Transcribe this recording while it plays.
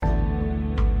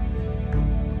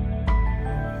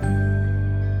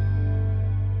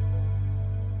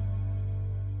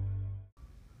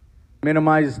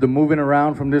Minimize the moving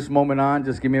around from this moment on.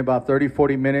 Just give me about 30,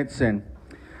 40 minutes, and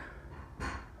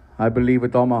I believe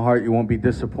with all my heart you won't be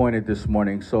disappointed this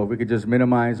morning. So if we could just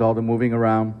minimize all the moving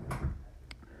around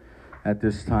at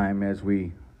this time as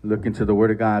we look into the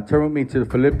Word of God. Turn with me to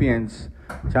Philippians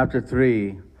chapter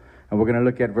 3, and we're going to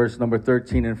look at verse number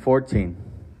 13 and 14.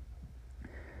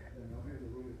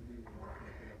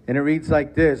 And it reads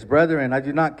like this: Brethren, I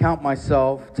do not count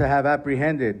myself to have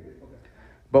apprehended,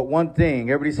 but one thing,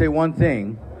 everybody say one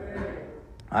thing,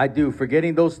 I do,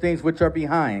 forgetting those things which are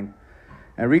behind,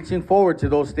 and reaching forward to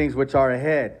those things which are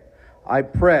ahead. I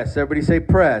press, everybody say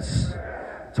press,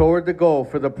 toward the goal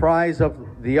for the prize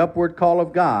of the upward call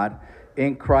of God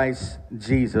in Christ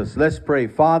Jesus. Let's pray.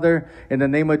 Father, in the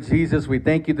name of Jesus, we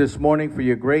thank you this morning for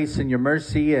your grace and your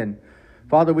mercy. And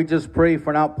Father, we just pray for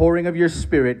an outpouring of your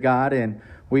Spirit, God. And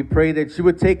we pray that you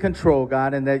would take control,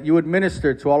 God, and that you would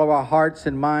minister to all of our hearts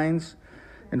and minds.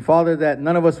 And Father, that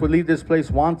none of us would leave this place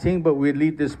wanting, but we'd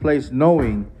leave this place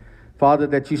knowing, Father,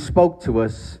 that you spoke to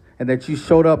us and that you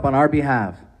showed up on our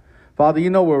behalf. Father, you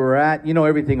know where we're at. You know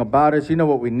everything about us. You know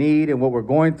what we need and what we're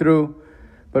going through.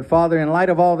 But Father, in light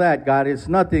of all that, God, it's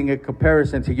nothing in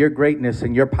comparison to your greatness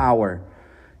and your power.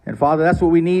 And Father, that's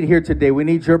what we need here today. We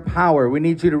need your power. We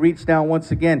need you to reach down once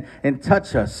again and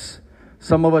touch us.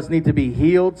 Some of us need to be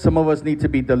healed. Some of us need to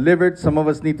be delivered. Some of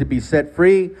us need to be set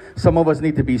free. Some of us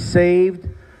need to be saved.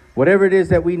 Whatever it is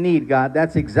that we need, God,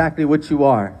 that's exactly what you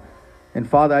are. And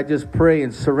Father, I just pray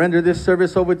and surrender this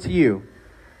service over to you.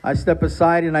 I step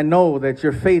aside and I know that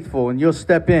you're faithful and you'll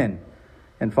step in.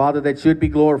 And Father, that you'd be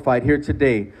glorified here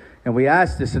today. And we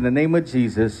ask this in the name of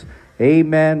Jesus.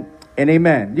 Amen and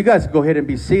amen. You guys go ahead and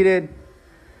be seated.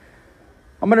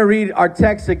 I'm going to read our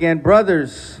text again.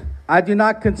 Brothers, I do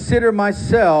not consider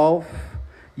myself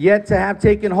yet to have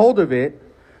taken hold of it,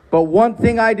 but one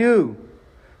thing I do,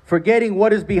 forgetting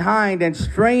what is behind and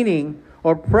straining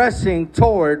or pressing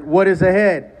toward what is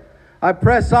ahead. I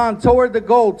press on toward the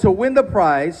goal to win the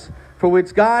prize for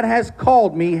which God has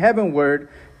called me heavenward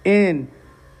in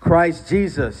Christ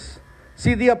Jesus.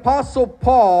 See, the Apostle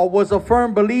Paul was a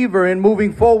firm believer in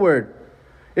moving forward.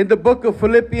 In the book of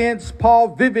Philippians,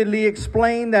 Paul vividly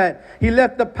explained that he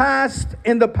left the past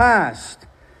in the past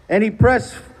and he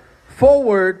pressed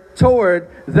forward toward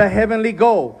the heavenly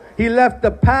goal. He left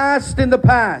the past in the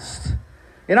past.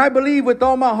 And I believe with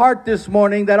all my heart this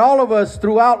morning that all of us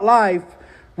throughout life,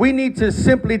 we need to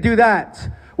simply do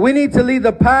that. We need to leave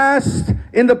the past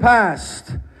in the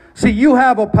past. See, you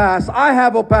have a past. I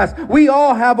have a past. We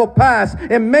all have a past.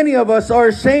 And many of us are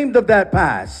ashamed of that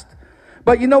past.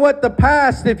 But you know what? The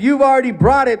past, if you've already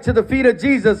brought it to the feet of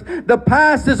Jesus, the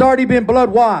past has already been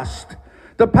blood washed.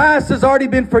 The past has already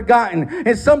been forgotten.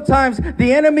 And sometimes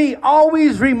the enemy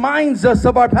always reminds us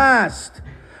of our past.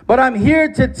 But I'm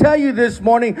here to tell you this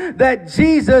morning that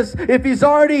Jesus, if you've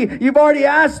already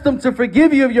asked him to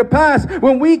forgive you of your past,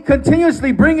 when we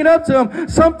continuously bring it up to him,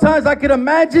 sometimes I can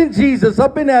imagine Jesus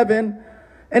up in heaven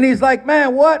and he's like,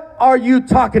 man, what are you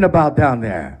talking about down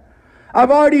there?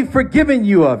 I've already forgiven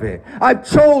you of it. I've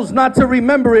chose not to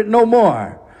remember it no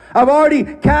more. I've already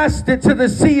cast it to the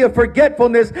sea of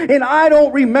forgetfulness, and I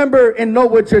don't remember and know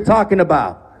what you're talking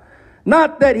about.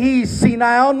 Not that he's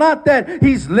senile, not that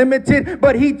he's limited,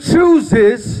 but he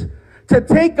chooses to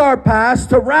take our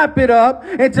past, to wrap it up,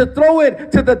 and to throw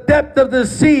it to the depth of the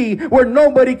sea where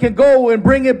nobody can go and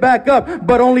bring it back up,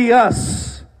 but only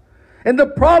us. And the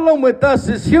problem with us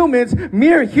as humans,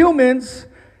 mere humans,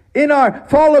 in our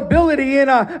fallibility, in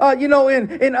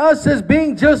us as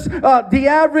being just the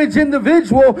average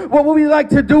individual, what we like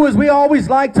to do is we always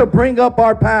like to bring up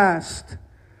our past.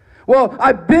 Well,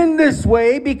 I've been this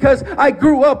way because I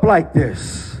grew up like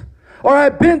this. Or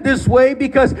I've been this way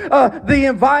because the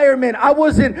environment, I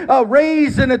wasn't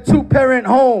raised in a two-parent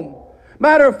home.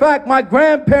 Matter of fact, my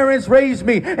grandparents raised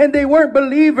me and they weren't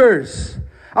believers.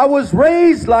 I was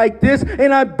raised like this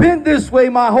and I've been this way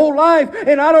my whole life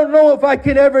and I don't know if I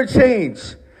can ever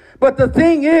change. But the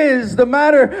thing is, the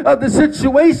matter of the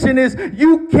situation is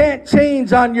you can't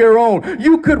change on your own.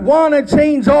 You could want to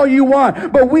change all you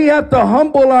want, but we have to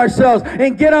humble ourselves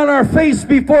and get on our face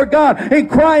before God and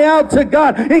cry out to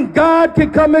God. And God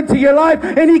can come into your life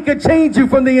and he can change you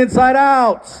from the inside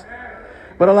out.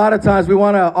 But a lot of times we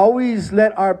want to always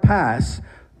let our past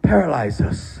paralyze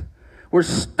us. We're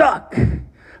stuck.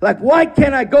 Like, why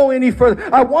can't I go any further?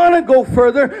 I want to go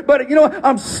further, but you know what?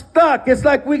 I'm stuck. It's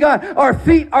like we got, our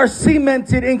feet are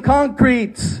cemented in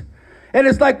concrete. And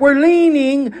it's like we're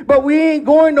leaning, but we ain't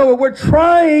going nowhere. We're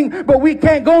trying, but we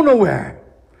can't go nowhere.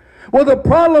 Well, the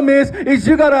problem is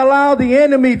you got to allow the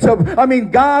enemy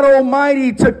God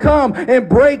Almighty to come and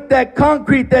break that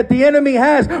concrete that the enemy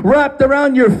has wrapped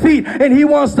around your feet. And he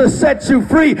wants to set you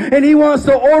free. And he wants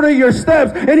to order your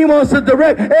steps. And he wants to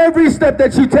direct every step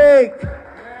that you take.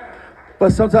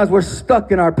 But sometimes we're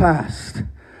stuck in our past.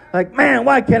 Like, man,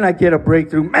 why can't I get a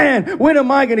breakthrough? Man, when am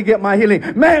I going to get my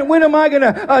healing? Man, when am I going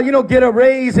to, get a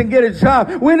raise and get a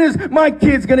job? When is my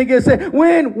kids going to get saved?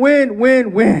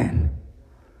 When?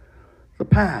 The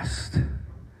past.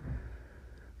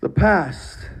 The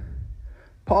past.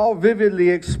 Paul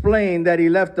vividly explained that he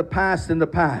left the past in the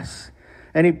past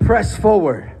and he pressed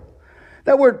forward.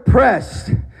 That word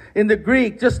pressed in the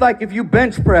Greek, just like if you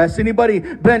bench press. Anybody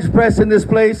bench press in this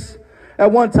place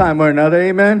at one time or another?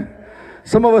 Amen.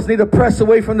 Some of us need to press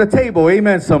away from the table.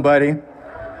 Amen, somebody.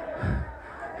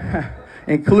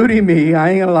 Including me. I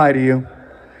ain't gonna lie to you.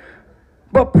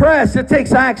 But press, it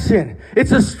takes action.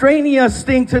 It's a strenuous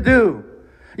thing to do.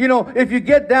 If you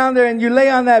get down there and you lay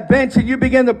on that bench and you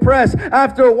begin to press,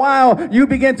 after a while, you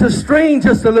begin to strain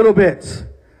just a little bit.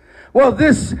 Well,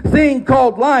 this thing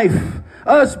called life,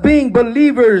 us being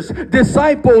believers,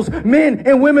 disciples, men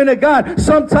and women of God,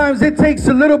 sometimes it takes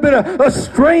a little bit of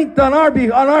strength on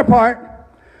our part,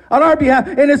 on our behalf,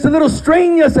 and it's a little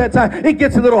strenuous at times. It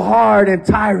gets a little hard and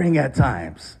tiring at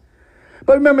times.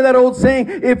 But remember that old saying,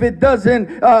 if it doesn't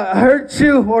hurt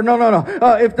you, or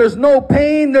if there's no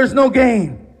pain, there's no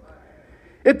gain.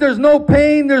 If there's no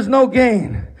pain, there's no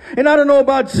gain. And I don't know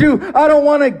about you, I don't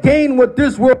want to gain what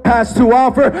this world has to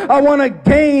offer. I want to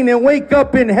gain and wake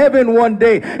up in heaven one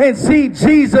day and see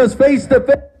Jesus face to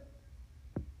face.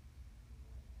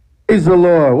 Praise the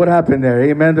Lord. What happened there?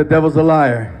 Amen. The devil's a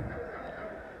liar.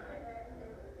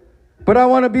 But I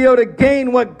want to be able to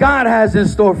gain what God has in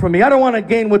store for me. I don't want to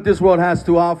gain what this world has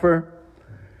to offer.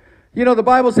 The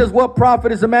Bible says, what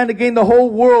profit is a man to gain the whole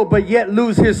world but yet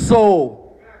lose his soul?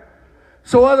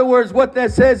 So in other words, what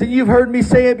that says, and you've heard me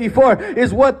say it before,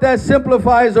 is what that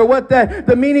simplifies, or what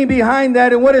the meaning behind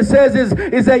that, and what it says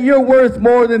is that you're worth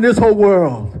more than this whole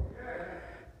world.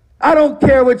 I don't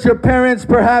care what your parents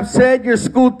perhaps said, your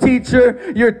school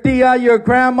teacher, your tia, your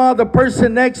grandma, the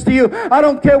person next to you. I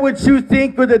don't care what you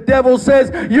think or the devil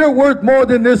says. You're worth more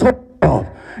than this whole world.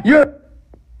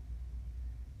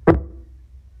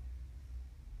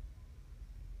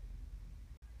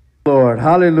 Lord,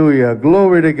 hallelujah,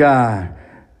 glory to God.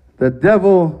 The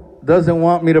devil doesn't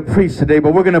want me to preach today,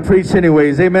 but we're going to preach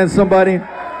anyways. Amen, somebody?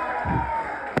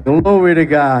 Glory to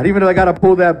God. Even if I got to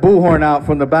pull that bullhorn out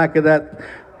from the back of that,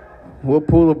 we'll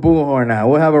pull the bullhorn out.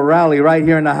 We'll have a rally right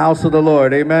here in the house of the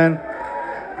Lord. Amen?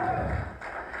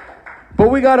 But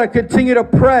we got to continue to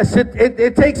press.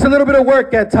 It takes a little bit of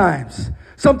work at times.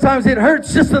 Sometimes it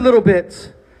hurts just a little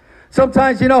bit.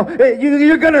 Sometimes,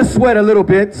 you're going to sweat a little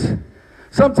bit.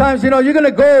 Sometimes, you're going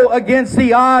to go against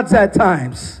the odds at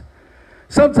times.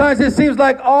 Sometimes it seems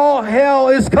like all hell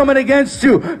is coming against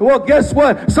you. Well, guess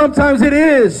what? Sometimes it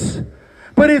is.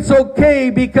 But it's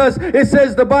okay, because it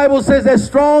says, the Bible says that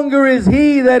stronger is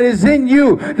he that is in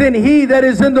you than he that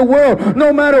is in the world.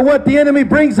 No matter what the enemy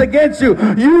brings against you,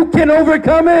 you can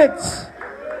overcome it.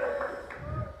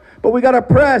 But we got to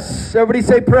press. Everybody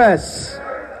say press.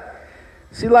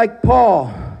 See, like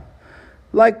Paul,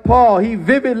 he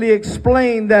vividly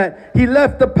explained that he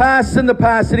left the past in the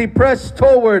past and he pressed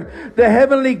toward the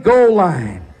heavenly goal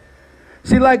line.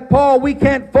 See, like Paul, we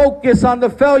can't focus on the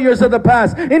failures of the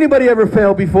past. Anybody ever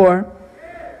failed before?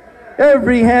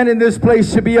 Every hand in this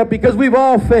place should be up, because we've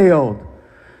all failed.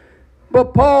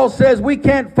 But Paul says we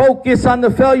can't focus on the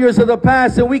failures of the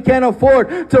past, and we can't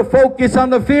afford to focus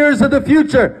on the fears of the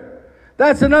future.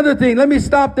 That's another thing. Let me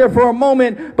stop there for a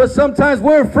moment. But sometimes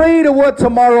we're afraid of what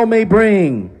tomorrow may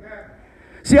bring.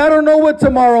 See, I don't know what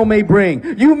tomorrow may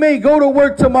bring. You may go to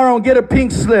work tomorrow and get a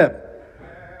pink slip.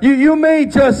 You may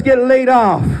just get laid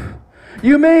off.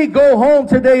 You may go home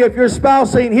today if your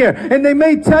spouse ain't here, and they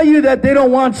may tell you that they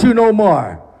don't want you no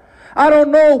more. I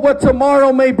don't know what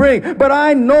tomorrow may bring, but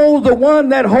I know the one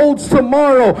that holds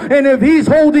tomorrow. And if he's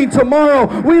holding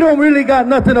tomorrow, we don't really got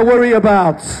nothing to worry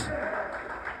about.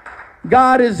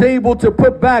 God is able to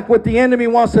put back what the enemy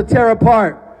wants to tear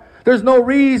apart. There's no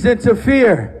reason to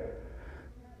fear.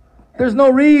 There's no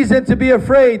reason to be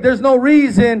afraid. There's no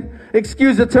reason,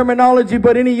 excuse the terminology,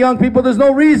 but any young people, there's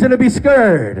no reason to be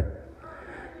scared.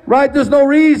 Right? There's no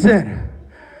reason.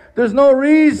 There's no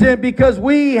reason, because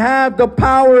we have the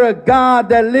power of God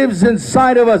that lives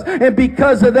inside of us. And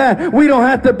because of that, we don't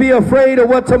have to be afraid of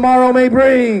what tomorrow may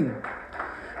bring.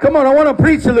 Come on, I want to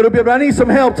preach a little bit, but I need some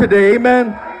help today.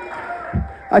 Amen.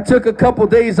 I took a couple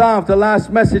days off the last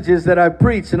messages that I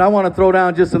preached, and I want to throw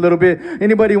down just a little bit.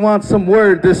 Anybody want some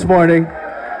word this morning?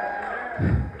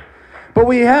 But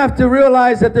we have to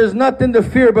realize that there's nothing to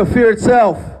fear but fear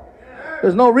itself.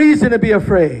 There's no reason to be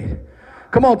afraid.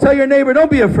 Come on, tell your neighbor,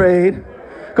 don't be afraid.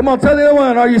 Come on, tell the other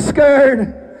one, are you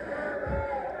scared?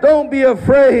 Don't be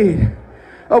afraid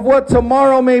of what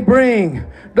tomorrow may bring.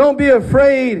 Don't be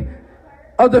afraid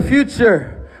of the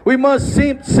future. We must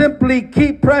simply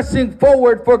keep pressing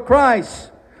forward for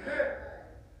Christ.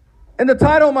 And the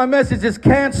title of my message is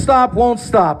Can't Stop, Won't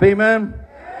Stop. Amen.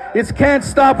 It's Can't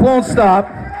Stop, Won't Stop.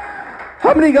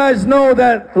 How many guys know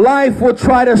that life will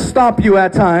try to stop you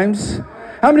at times?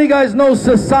 How many guys know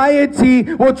society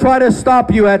will try to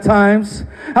stop you at times?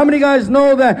 How many guys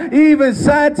know that, even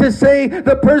sad to say,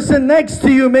 the person next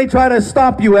to you may try to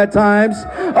stop you at times?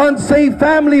 Unsafe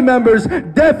family members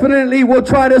definitely will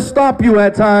try to stop you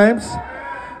at times.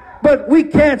 But we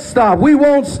can't stop. We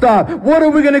won't stop. What are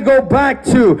we going to go back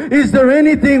to? Is there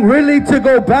anything really to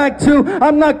go back to?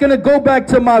 I'm not going to go back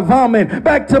to my vomit,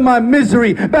 back to my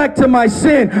misery, back to my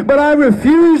sin. But I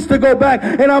refuse to go back,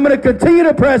 and I'm going to continue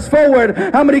to press forward.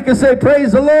 How many can say,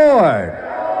 praise the Lord?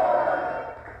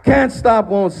 Can't stop,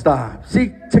 won't stop.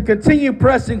 See, to continue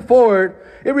pressing forward,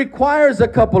 it requires a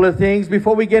couple of things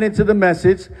before we get into the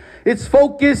message. It's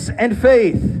focus and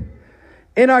faith.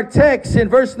 In our text, in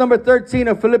verse number 13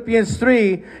 of Philippians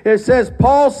 3, it says,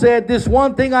 Paul said, this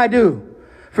one thing I do,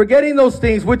 forgetting those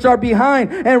things which are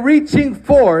behind and reaching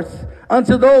forth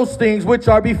unto those things which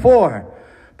are before.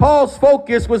 Paul's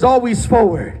focus was always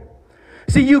forward.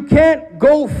 See, you can't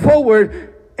go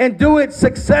forward and do it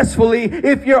successfully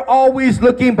if you're always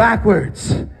looking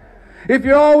backwards. If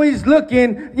you're always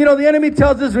looking, you know, the enemy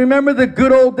tells us, remember the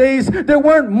good old days? There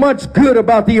weren't much good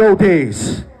about the old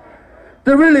days.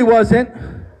 There really wasn't.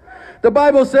 The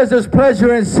Bible says there's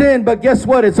pleasure in sin, but guess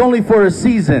what? It's only for a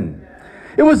season.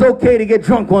 It was okay to get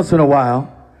drunk once in a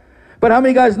while. But how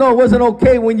many guys know it wasn't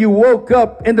okay when you woke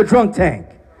up in the drunk tank?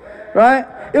 Right?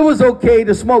 It was okay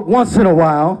to smoke once in a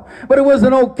while, but it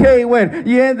wasn't okay when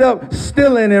you end up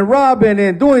stealing and robbing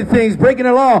and doing things, breaking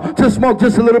the law, to smoke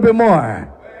just a little bit more.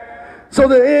 So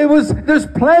there's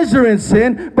pleasure in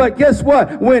sin, but guess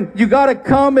what? When you got to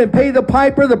come and pay the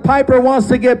piper wants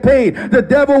to get paid. The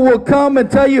devil will come and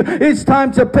tell you it's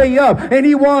time to pay up, and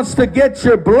he wants to get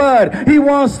your blood. He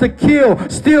wants to kill,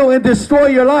 steal, and destroy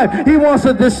your life. He wants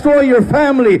to destroy your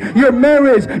family, your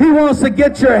marriage. He wants to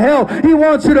get your health. He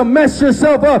wants you to mess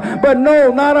yourself up. But no,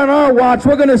 not on our watch.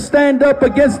 We're going to stand up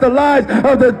against the lies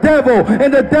of the devil,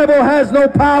 and the devil has no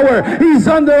power. He's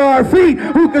under our feet.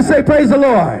 Who can say praise the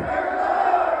Lord?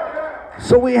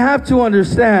 So we have to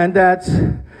understand that,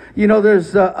 you know,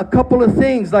 there's a couple of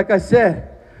things, like I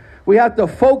said. We have to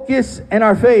focus in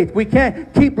our faith. We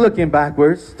can't keep looking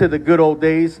backwards to the good old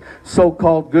days,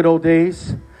 so-called good old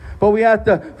days. But we have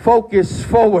to focus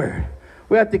forward.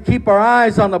 We have to keep our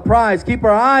eyes on the prize, keep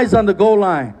our eyes on the goal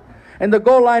line. And the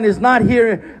goal line is not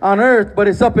here on earth, but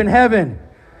it's up in heaven.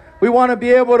 We want to be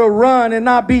able to run and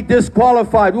not be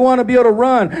disqualified. We want to be able to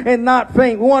run and not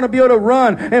faint. We want to be able to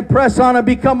run and press on and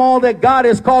become all that God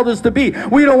has called us to be.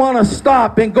 We don't want to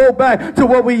stop and go back to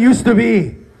what we used to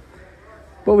be.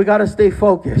 But we got to stay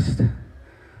focused.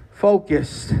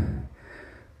 Focused.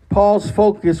 Paul's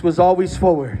focus was always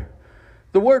forward.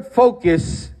 The word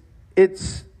focus,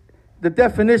 it's the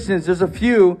definitions, there's a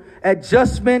few.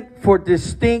 Adjustment for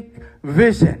distinct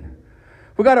vision.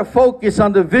 We got to focus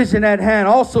on the vision at hand.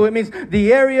 Also, it means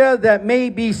the area that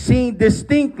may be seen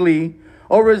distinctly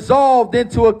or resolved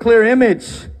into a clear image.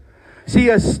 See,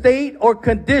 a state or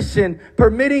condition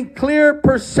permitting clear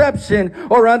perception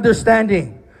or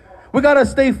understanding. We got to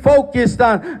stay focused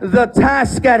on the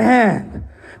task at hand.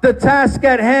 The task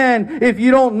at hand, if you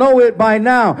don't know it by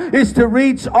now, is to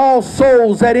reach all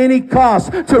souls at any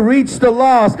cost, to reach the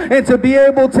lost, and to be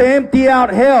able to empty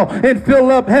out hell and fill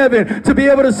up heaven, to be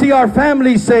able to see our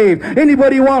family saved.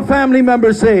 Anybody want family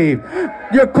members saved?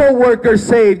 Your co-workers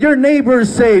saved, your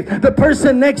neighbors saved, the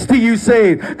person next to you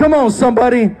saved. Come on,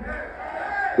 somebody.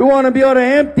 We want to be able to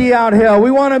empty out hell.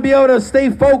 We want to be able to stay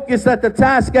focused at the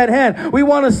task at hand. We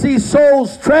want to see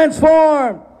souls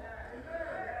transformed.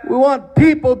 We want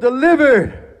people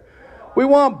delivered. We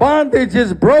want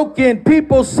bondages broken,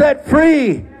 people set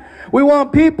free. We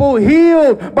want people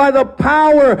healed by the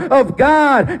power of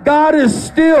God. God is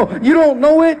still, you don't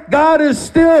know it, God is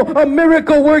still a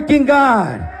miracle working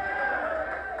God.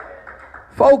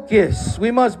 Focus. We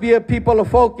must be a people of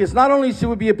focus. Not only should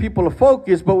we be a people of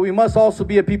focus, but we must also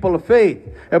be a people of faith.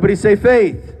 Everybody say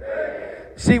faith.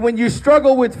 See, when you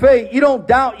struggle with faith, you don't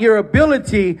doubt your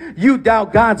ability, you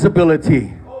doubt God's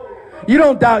ability. You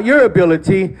don't doubt your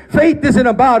ability. Faith isn't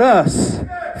about us.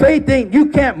 Faith ain't, you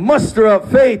can't muster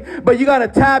up faith, but you got to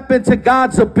tap into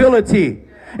God's ability.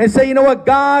 and say, you know what?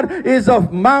 God is a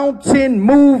mountain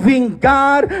moving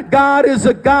God. God is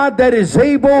a God that is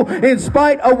able, in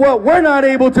spite of what we're not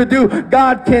able to do,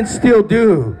 God can still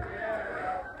do.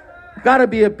 Got to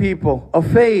be a people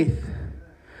of faith.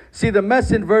 See, the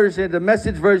message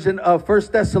version of 1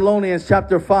 Thessalonians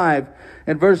chapter 5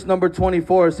 and verse number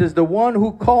 24 says, the one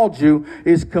who called you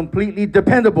is completely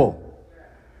dependable.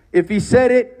 If he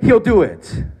said it, he'll do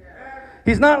it.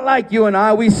 He's not like you and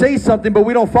I. We say something, but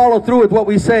we don't follow through with what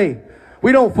we say.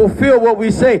 We don't fulfill what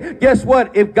we say. Guess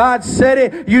what? If God said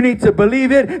it, you need to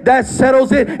believe it. That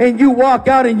settles it, and you walk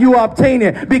out and you obtain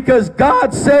it. Because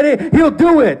God said it, he'll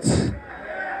do it.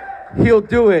 He'll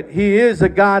do it. He is a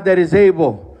God that is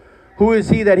able. Who is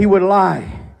he that he would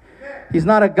lie? He's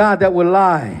not a God that would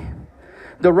lie.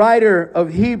 The writer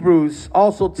of Hebrews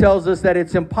also tells us that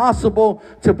it's impossible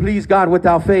to please God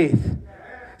without faith.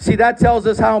 See, that tells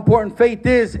us how important faith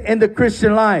is in the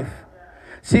Christian life.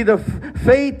 See, the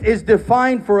faith is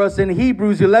defined for us in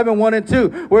Hebrews 11:1 and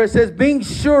 2, where it says, being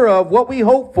sure of what we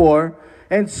hope for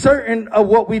and certain of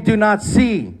what we do not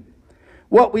see.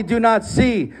 What we do not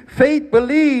see. Faith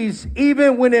believes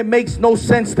even when it makes no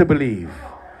sense to believe.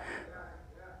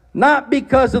 Not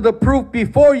because of the proof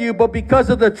before you, but because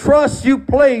of the trust you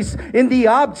place in the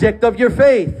object of your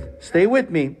faith. Stay with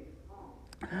me.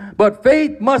 But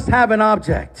faith must have an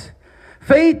object.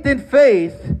 Faith in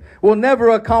faith will never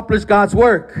accomplish God's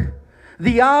work.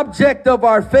 The object of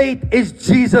our faith is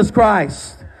Jesus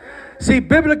Christ. See,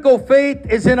 biblical faith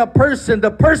is in a person,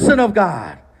 the person of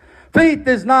God. Faith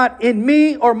is not in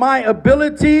me or my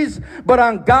abilities, but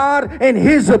on God and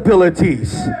his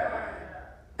abilities.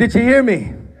 Did you hear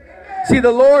me? See,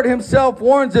 the Lord himself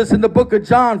warns us in the book of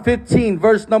John 15,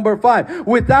 verse number 5.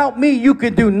 Without me, you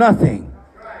can do nothing.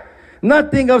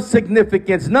 Nothing of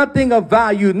significance, nothing of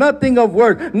value, nothing of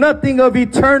worth, nothing of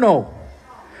eternal.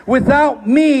 Without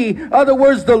me, in other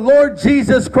words, the Lord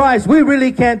Jesus Christ, we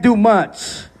really can't do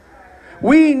much.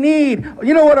 We need,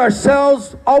 you know what,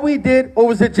 ourselves, all we did, or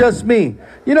was it just me?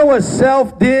 You know what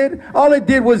self did? All it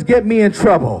did was get me in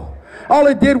trouble. All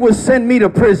it did was send me to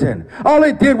prison. All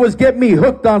it did was get me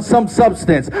hooked on some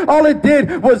substance. All it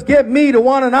did was get me to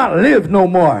want to not live no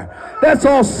more. That's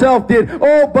all self did.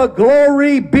 Oh, but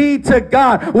glory be to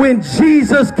God. When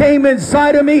Jesus came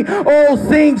inside of me, all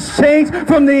things changed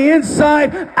from the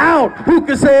inside out. Who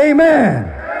can say amen?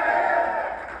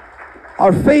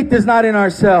 Our faith is not in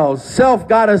ourselves. Self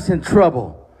got us in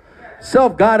trouble.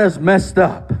 Self got us messed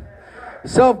up.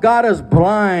 Self got us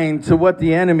blind to what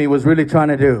the enemy was really trying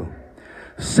to do.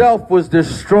 Self was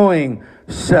destroying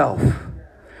self.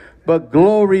 But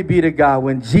glory be to God,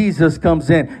 when Jesus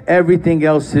comes in, everything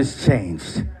else is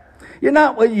changed. You're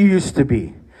not what you used to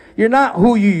be. You're not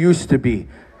who you used to be.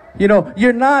 You know,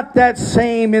 you're not that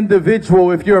same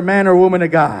individual if you're a man or woman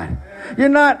of God. You're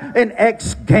not an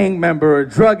ex-gang member or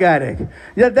drug addict.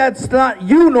 That's not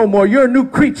you no more. You're a new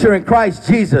creature in Christ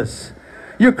Jesus.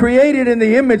 You're created in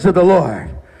the image of the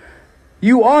Lord.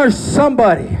 You are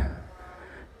somebody.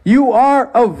 You are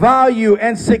of value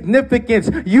and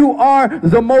significance. You are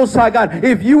the Most High God.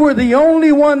 If you were the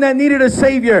only one that needed a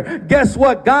Savior, guess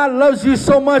what? God loves you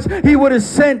so much, He would have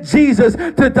sent Jesus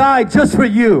to die just for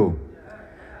you.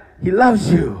 He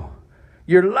loves you.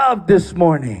 You're loved this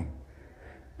morning.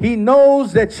 He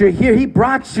knows that you're here. He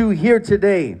brought you here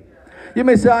today. You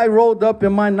may say, I rolled up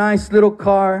in my nice little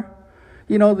car.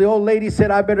 You know, the old lady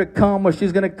said I better come or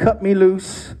she's going to cut me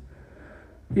loose.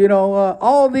 You know,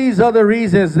 all these other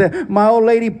reasons that my old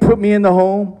lady put me in the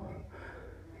home.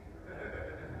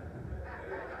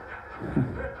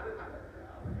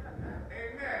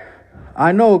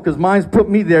 I know, because mine's put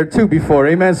me there too before.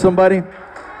 Amen, somebody?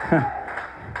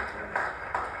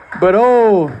 But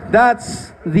oh,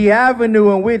 that's the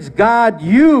avenue in which God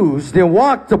used and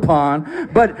walked upon.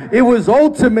 But it was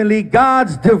ultimately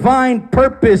God's divine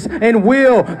purpose and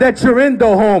will that you're in the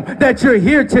home, that you're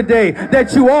here today,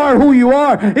 that you are who you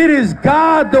are. It is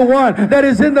God the one that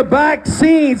is in the back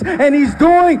scenes, and He's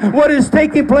doing what is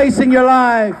taking place in your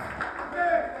life.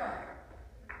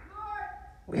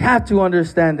 We have to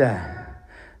understand that.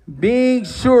 Being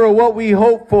sure of what we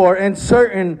hope for and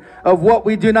certain of what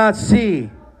we do not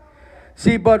see.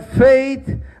 See, but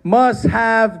faith must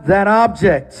have that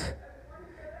object.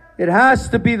 It has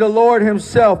to be the Lord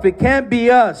Himself. It can't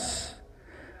be us.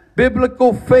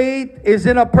 Biblical faith is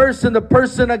in a person, the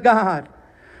person of God.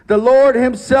 The Lord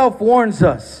Himself warns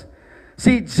us.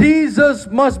 See, Jesus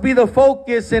must be the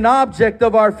focus and object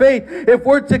of our faith if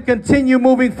we're to continue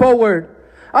moving forward.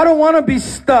 I don't want to be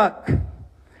stuck.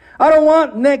 I don't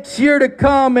want next year to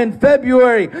come in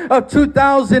February of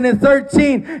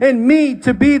 2013 and me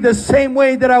to be the same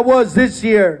way that I was this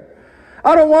year.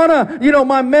 I don't want to,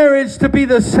 my marriage to be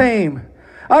the same.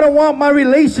 I don't want my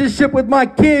relationship with my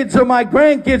kids or my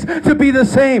grandkids to be the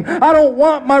same. I don't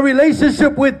want my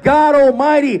relationship with God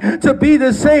Almighty to be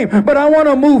the same. But I want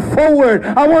to move forward.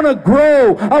 I want to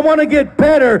grow. I want to get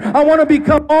better. I want to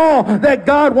become all that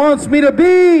God wants me to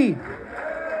be.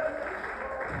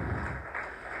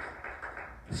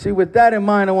 See, with that in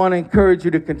mind, I want to encourage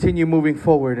you to continue moving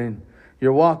forward in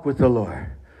your walk with the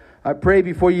Lord. I pray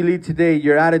before you leave today,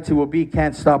 your attitude will be,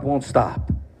 can't stop, won't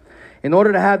stop. In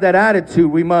order to have that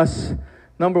attitude, we must,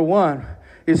 number one,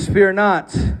 is fear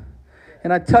not.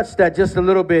 And I touched that just a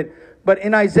little bit. But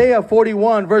in Isaiah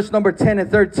 41, verse number 10 and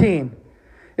 13,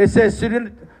 it says,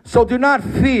 so do not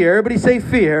fear. Everybody say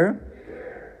fear.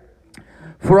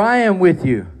 For I am with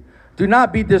you. Do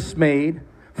not be dismayed,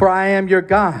 for I am your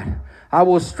God. I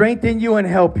will strengthen you and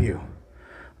help you.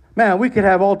 Man, we could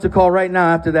have altar call right now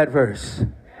after that verse.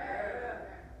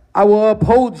 I will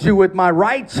uphold you with my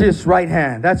righteous right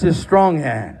hand. That's his strong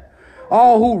hand.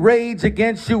 All who rage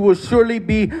against you will surely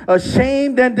be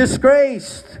ashamed and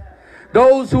disgraced.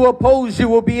 Those who oppose you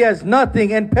will be as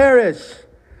nothing and perish.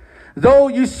 Though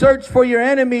you search for your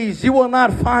enemies, you will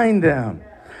not find them.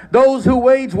 Those who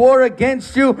wage war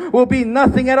against you will be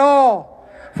nothing at all.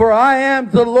 For I am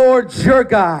the Lord your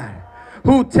God,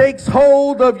 who takes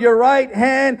hold of your right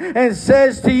hand and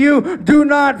says to you, do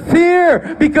not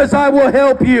fear, because I will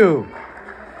help you.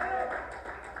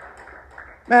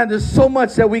 Man, there's so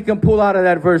much that we can pull out of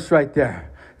that verse right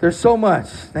there. There's so much.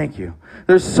 Thank you.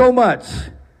 There's so much.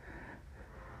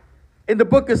 In the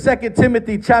book of 2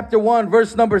 Timothy chapter 1,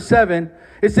 verse number 7,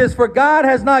 it says, for God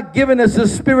has not given us a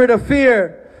spirit of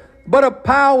fear, but of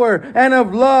power and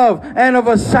of love and of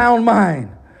a sound mind.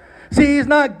 See, he's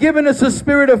not giving us a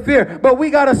spirit of fear, but we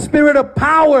got a spirit of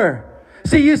power.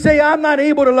 See, you say, I'm not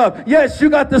able to love. Yes, you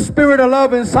got the spirit of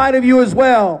love inside of you as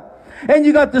well. And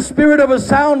you got the spirit of a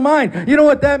sound mind. You know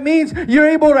what that means? You're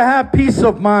able to have peace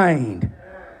of mind.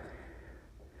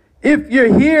 If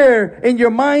you're here and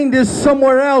your mind is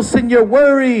somewhere else and you're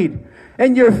worried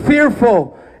and you're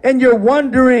fearful and you're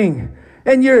wondering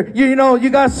and you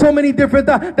got so many different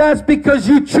thoughts, that's because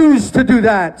you choose to do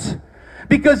that.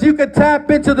 Because you can tap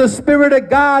into the Spirit of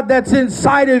God that's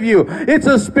inside of you. It's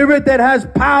a spirit that has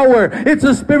power. It's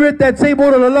a spirit that's able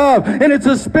to love. And it's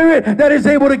a spirit that is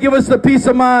able to give us the peace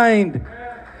of mind.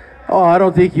 Oh, I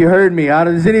don't think you heard me.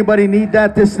 Does anybody need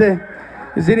that this day?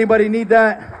 Does anybody need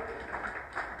that?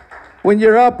 When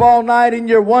you're up all night and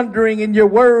you're wondering and you're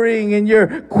worrying and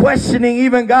you're questioning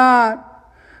even God,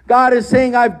 God is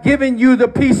saying, I've given you the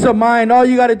peace of mind. All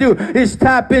you got to do is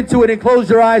tap into it and close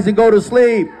your eyes and go to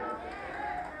sleep.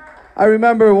 I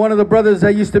remember one of the brothers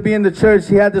that used to be in the church,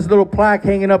 he had this little plaque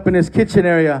hanging up in his kitchen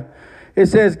area. It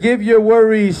says, give your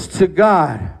worries to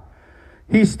God.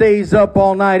 He stays up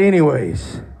all night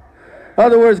anyways. In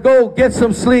other words, go get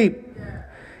some sleep.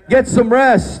 Get some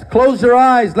rest. Close your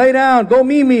eyes. Lay down. Go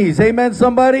memes. Amen,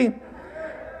 somebody?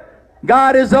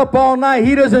 God is up all night.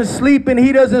 He doesn't sleep and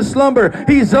he doesn't slumber.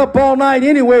 He's up all night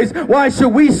anyways. Why should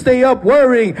we stay up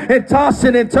worrying and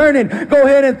tossing and turning? Go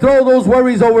ahead and throw those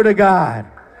worries over to God.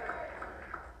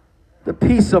 The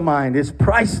peace of mind is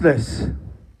priceless.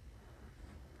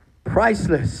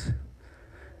 Priceless.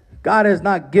 God has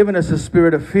not given us a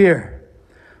spirit of fear,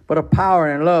 but of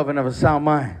power and love and of a sound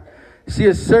mind. See,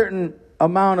 a certain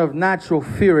amount of natural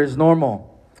fear is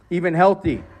normal, even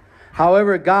healthy.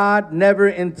 However, God never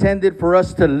intended for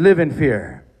us to live in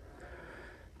fear.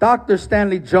 Dr.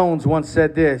 Stanley Jones once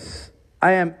said this,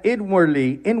 I am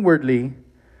inwardly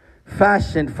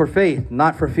fashioned for faith,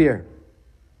 not for fear.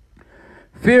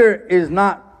 Fear is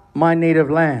not my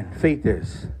native land. Faith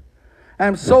is. I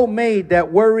am so made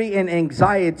that worry and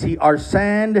anxiety are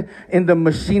sand in the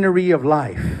machinery of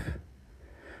life.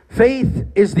 Faith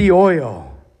is the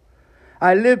oil.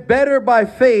 I live better by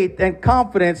faith and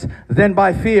confidence than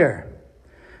by fear,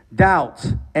 doubt,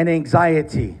 and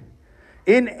anxiety.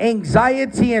 In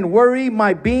anxiety and worry,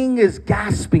 my being is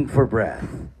gasping for breath.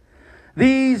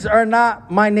 These are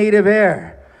not my native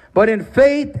air. But in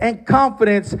faith and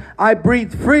confidence, I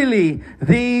breathe freely.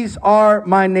 These are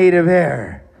my native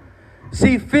air.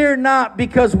 See, fear not,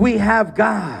 because we have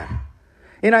God.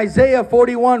 In Isaiah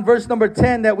 41, verse number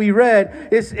 10 that we read,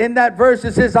 is in that verse,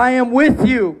 it says, I am with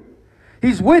you.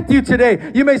 He's with you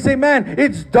today. You may say, man,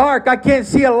 it's dark. I can't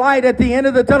see a light at the end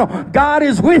of the tunnel. God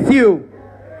is with you.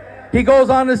 He goes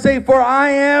on to say, for I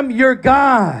am your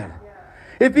God.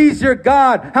 If he's your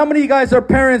God, how many of you guys are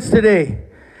parents today?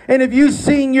 And if you've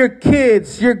seen your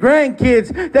kids, your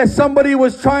grandkids, that somebody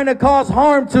was trying to cause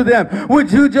harm to them,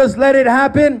 would you just let it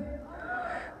happen?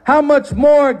 How much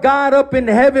more God up in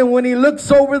heaven, when he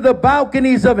looks over the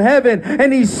balconies of heaven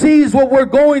and he sees what we're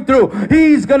going through,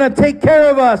 he's going to take care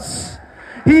of us.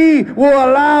 He will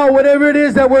allow whatever it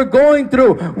is that we're going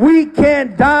through. We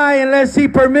can't die unless he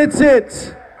permits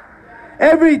it.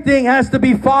 Everything has to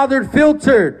be Father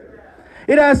filtered.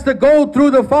 It has to go through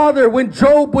the Father. When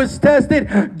Job was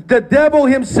tested, the devil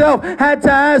himself had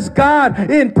to ask God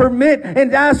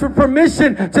and ask for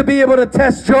permission to be able to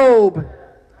test Job.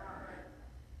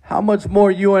 How much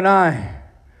more you and I?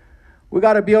 We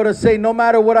got to be able to say, no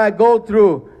matter what I go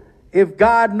through, if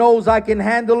God knows I can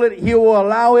handle it, he will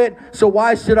allow it. So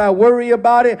why should I worry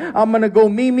about it? I'm going to go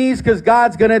memes because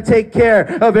God's going to take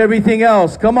care of everything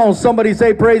else. Come on, somebody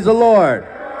say praise the Lord.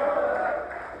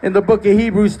 In the book of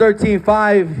Hebrews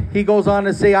 13:5, he goes on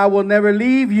to say, I will never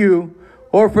leave you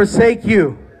or forsake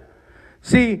you.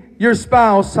 See, your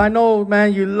spouse, I know,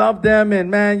 man, you love them,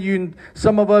 and man,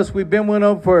 some of us, we've been with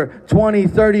them for 20,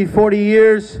 30, 40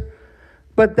 years,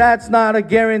 but that's not a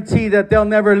guarantee that they'll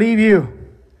never leave you.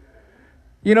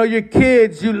 You know, your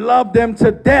kids, you love them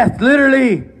to death,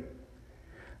 literally.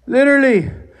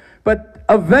 Literally. But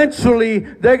eventually,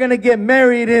 they're going to get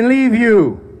married and leave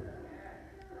you.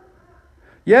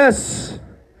 Yes.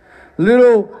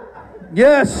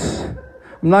 Yes.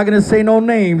 I'm not going to say no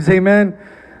names, amen.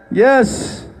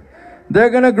 Yes, they're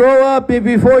going to grow up, and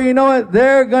before you know it,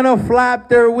 they're going to flap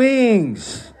their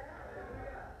wings.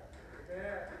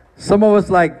 Some of us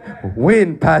like,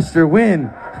 win, Pastor, win.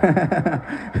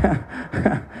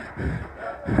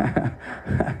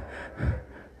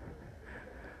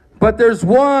 But there's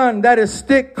one that is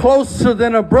stick closer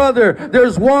than a brother.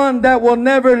 There's one that will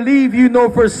never leave you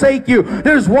nor forsake you.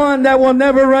 There's one that will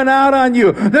never run out on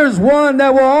you. There's one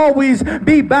that will always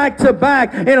be back to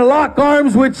back and lock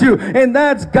arms with you. And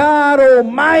that's God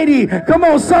Almighty. Come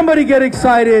on, somebody get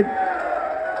excited.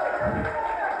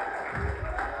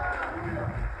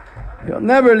 He'll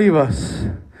never leave us.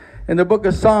 In the book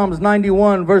of Psalms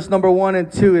 91, verse number 1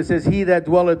 and 2, it says, He that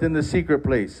dwelleth in the secret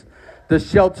place, the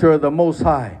shelter of the Most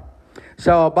High,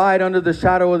 shall abide under the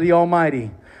shadow of the Almighty.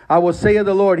 I will say of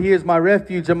the Lord, He is my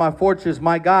refuge and my fortress,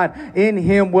 my God. In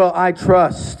Him will I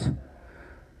trust.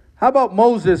 How about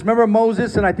Moses? Remember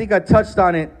Moses? And I think I touched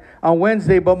on it on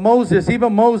Wednesday. But Moses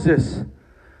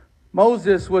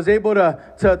was able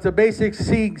to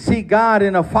basically see God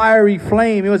in a fiery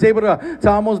flame. He was able to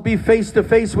almost be face to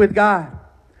face with God.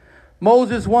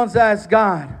 Moses once asked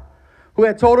God, who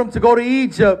had told him to go to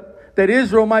Egypt, that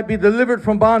Israel might be delivered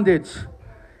from bondage.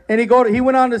 And he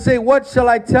went on to say, what shall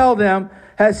I tell them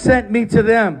has sent me to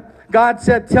them? God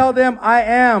said, tell them I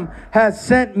am has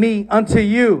sent me unto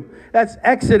you. That's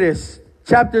Exodus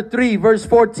chapter 3, verse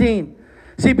 14.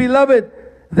 See, beloved,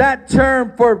 that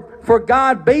term for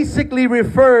God basically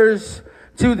refers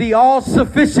to the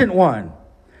all-sufficient one.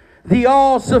 The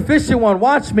all-sufficient one.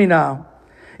 Watch me now.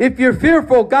 If you're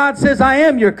fearful, God says, I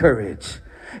am your courage.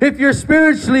 If you're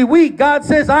spiritually weak, God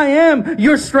says, I am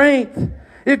your strength.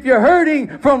 If you're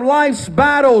hurting from life's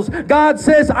battles, God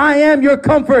says, I am your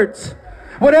comfort.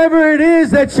 Whatever it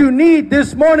is that you need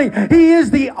this morning, He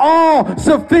is the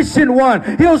all-sufficient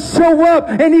one. He'll show up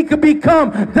and He can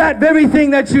become that very thing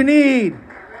that you need.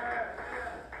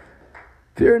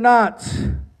 Fear not,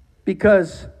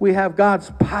 because we have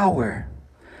God's power.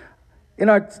 In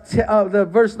the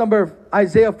verse number,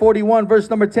 Isaiah 41, verse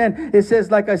number 10, it says,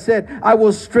 like I said, I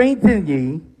will strengthen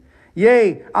thee,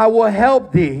 yea, I will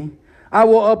help thee. I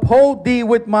will uphold thee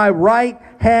with my right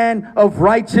hand of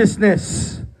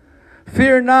righteousness.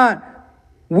 Fear not,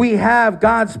 we have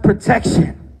God's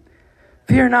protection.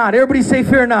 Fear not. Everybody say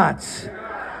fear not.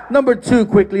 Number 2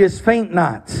 quickly is faint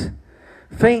not.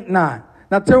 Faint not.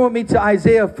 Now turn with me to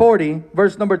Isaiah 40,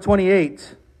 verse number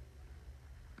 28.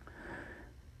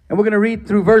 And we're going to read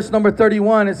through verse number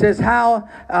 31. It says, How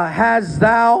hast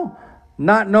thou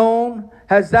not known?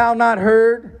 Hast thou not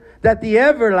heard? That the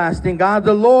everlasting God,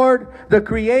 the Lord, the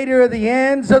creator of the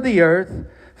ends of the earth,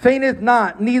 fainteth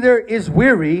not, neither is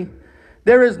weary.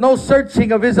 There is no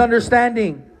searching of His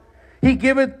understanding. He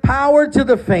giveth power to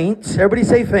the faint. Everybody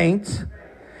say faint.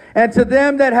 And to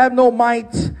them that have no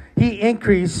might, He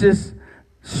increases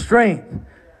strength.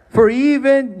 For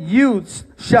even youths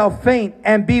shall faint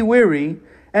and be weary,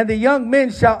 and the young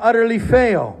men shall utterly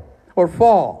fail or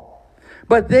fall.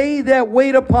 But they that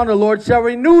wait upon the Lord shall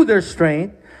renew their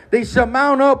strength. They shall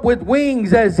mount up with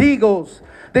wings as eagles.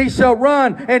 They shall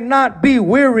run and not be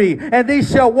weary, and they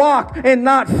shall walk and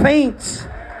not faint.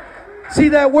 See,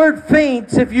 that word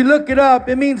faint, if you look it up,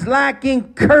 it means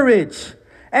lacking courage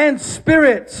and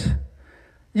spirit.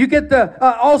 You get the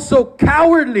also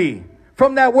cowardly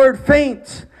from that word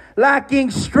faint,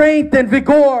 lacking strength and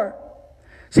vigor.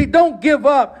 See, don't give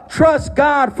up. Trust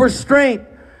God for strength.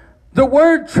 The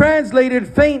word translated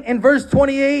faint in verse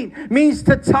 28 means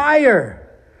to tire.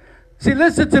 See,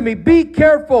 listen to me. Be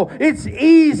careful. It's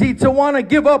easy to want to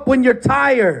give up when you're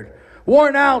tired,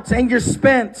 worn out, and you're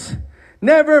spent.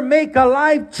 Never make a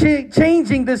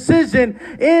life-changing decision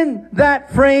in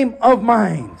that frame of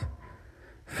mind.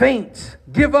 Faint,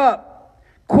 give up,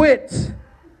 quit.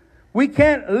 We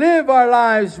can't live our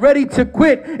lives ready to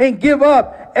quit and give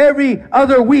up every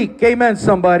other week. Amen,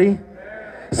 somebody.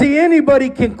 See, anybody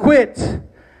can quit.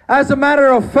 As a matter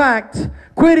of fact,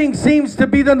 quitting seems to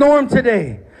be the norm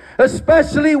today,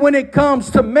 especially when it comes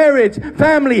to marriage,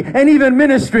 family, and even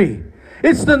ministry.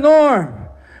 It's the norm.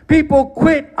 People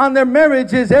quit on their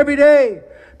marriages every day.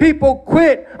 People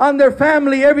quit on their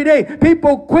family every day.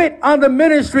 People quit on the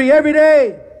ministry every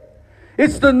day.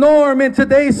 It's the norm in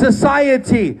today's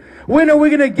society. When are we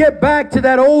going to get back to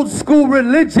that old school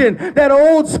religion, that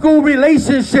old school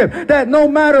relationship, that no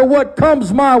matter what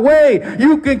comes my way,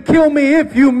 you can kill me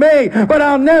if you may, but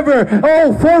I'll never,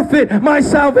 forfeit my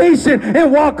salvation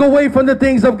and walk away from the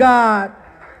things of God.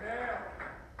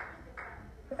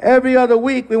 Every other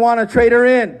week we want to trade her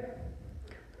in.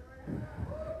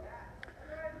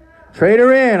 Trade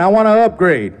her in. I want to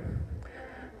upgrade.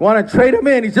 Want to trade him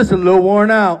in. He's just a little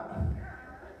worn out.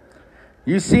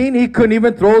 You seen he couldn't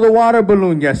even throw the water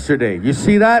balloon yesterday. You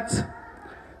see that?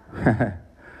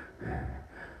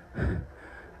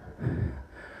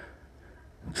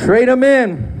 Trade him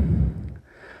in.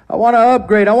 I want to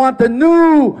upgrade. I want the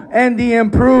new and the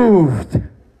improved.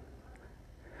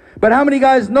 But how many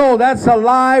guys know that's a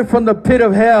lie from the pit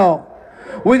of hell?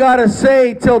 We got to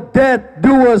say, till death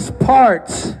do us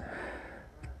part,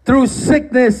 through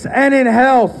sickness and in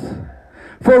health,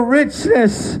 for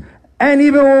richness, and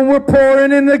even when we're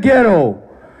pouring in the ghetto.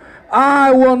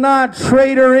 I will not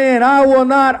trade her in. I will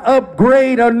not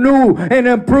upgrade a new and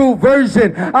improved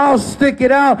version. I'll stick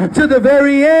it out to the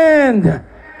very end.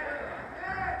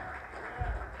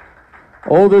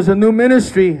 Oh, there's a new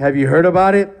ministry. Have you heard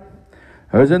about it?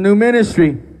 There's a new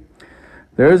ministry.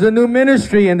 There's a new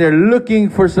ministry, and they're looking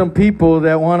for some people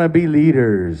that want to be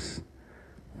leaders.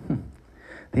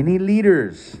 They need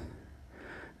leaders.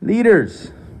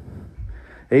 Leaders.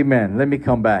 Amen. Let me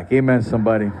come back. Amen,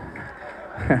 somebody.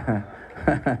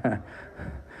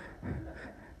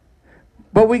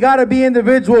 But we got to be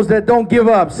individuals that don't give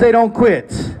up. Say don't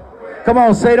quit. Come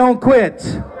on, say don't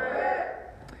quit.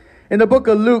 In the book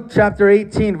of Luke, chapter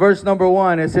 18, verse number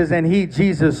 1, it says, "And he,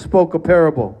 Jesus, spoke a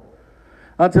parable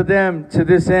unto them to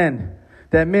this end,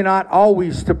 that men ought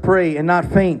always to pray and not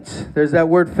faint." There's that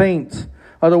word faint.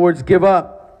 Other words, give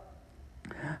up.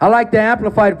 I like the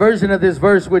amplified version of this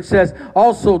verse, which says,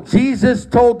 "Also Jesus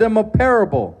told them a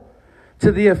parable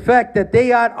to the effect that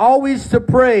they ought always to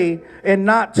pray and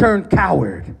not turn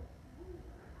coward,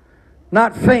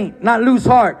 not faint, not lose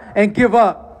heart, and give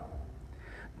up."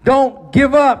 Don't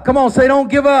give up. Come on, say don't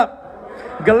give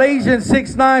up. Galatians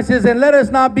 6:9 says, "And let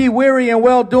us not be weary in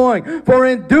well-doing, for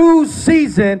in due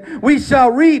season we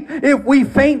shall reap if we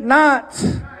faint not."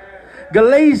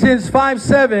 Galatians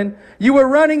 5:7, "You were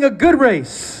running a good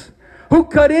race. Who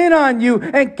cut in on you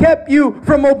and kept you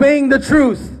from obeying the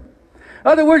truth?" In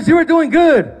other words, you were doing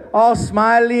good. All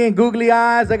smiley and googly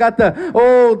eyes. I got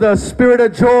the spirit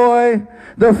of joy,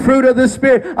 the fruit of the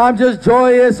Spirit. I'm just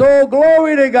joyous. Oh,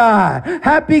 glory to God.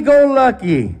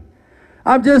 Happy-go-lucky.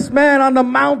 I'm just, man, on the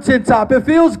mountaintop. It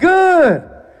feels good.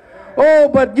 Oh,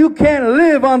 but you can't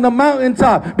live on the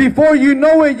mountaintop. Before you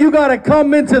know it, you got to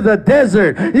come into the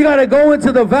desert. You got to go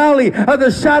into the valley of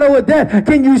the shadow of death.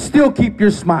 Can you still keep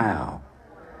your smile?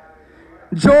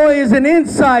 Joy is an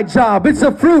inside job. It's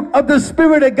a fruit of the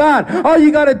Spirit of God. All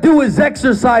you got to do is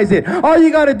exercise it. All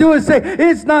you got to do is say,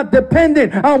 it's not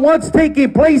dependent on what's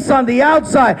taking place on the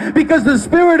outside, because the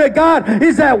Spirit of God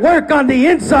is at work on the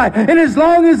inside. And as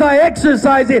long as I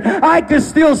exercise it, I can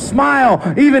still smile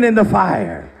even in the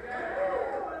fire.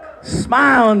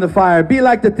 Smile in the fire. Be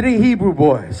like the three Hebrew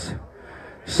boys: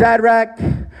 Shadrach,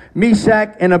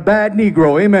 Meshach, and a bad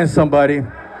Negro. Amen, somebody.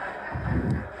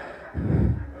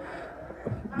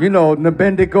 You know,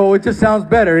 Abednego, it just sounds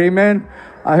better. Amen.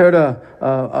 I heard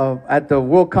at the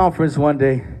World Conference one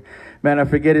day, man, I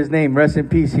forget his name. Rest in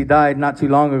peace. He died not too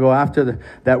long ago after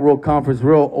that World Conference.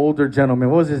 Real older gentleman.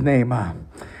 What was his name?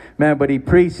 Man, but he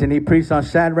preached, and he preached on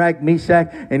Shadrach,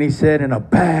 Meshach, and he said, "and a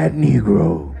bad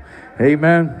Negro."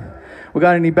 Amen. We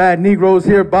got any bad Negroes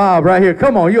here? Bob, right here.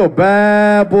 Come on, you're a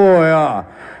bad boy.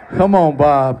 Come on,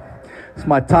 Bob. It's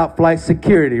my top flight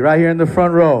security right here in the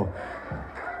front row.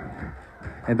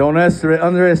 And don't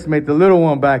underestimate the little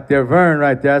one back there, Vern,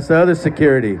 right there. That's the other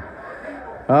security.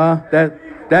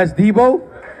 That's Debo?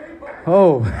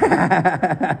 Oh,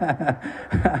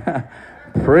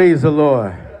 praise the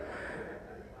Lord.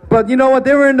 But you know what?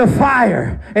 They were in the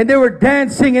fire, and they were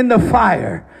dancing in the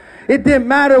fire. It didn't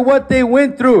matter what they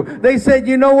went through. They said,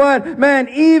 you know what, man,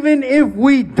 even if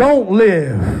we don't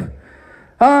live,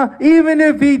 even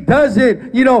if he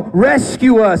doesn't,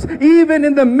 rescue us, even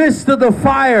in the midst of the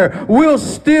fire, we'll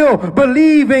still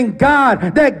believe in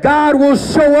God, that God will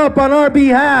show up on our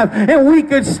behalf, and we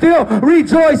could still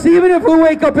rejoice, even if we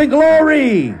wake up in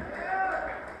glory.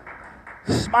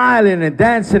 Smiling and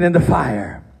dancing in the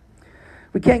fire.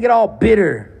 We can't get all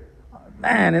bitter.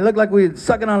 Man, it looked like we were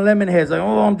sucking on lemon heads. Like,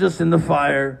 oh, I'm just in the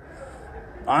fire.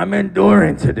 I'm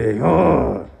enduring today.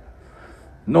 Oh,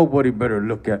 nobody better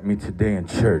look at me today in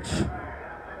church.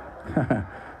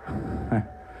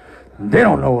 They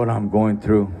don't know what I'm going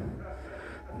through.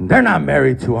 They're not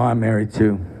married to who I'm married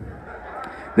to.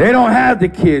 They don't have the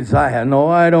kids I have. No,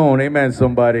 I don't. Amen,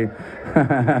 somebody.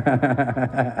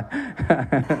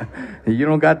 You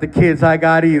don't got the kids I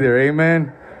got either.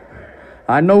 Amen.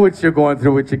 I know what you're going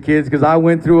through with your kids because I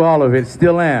went through all of it.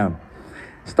 Still am.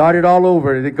 Started all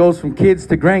over. It goes from kids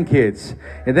to grandkids.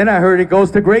 And then I heard it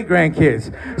goes to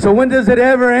great-grandkids. So when does it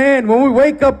ever end? When we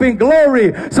wake up in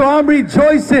glory. So I'm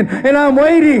rejoicing and I'm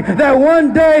waiting that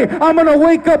one day I'm going to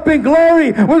wake up in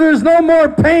glory where there's no more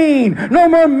pain, no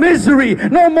more misery,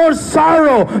 no more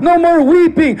sorrow, no more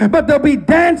weeping. But they'll be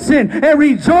dancing and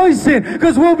rejoicing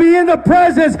because we'll be in the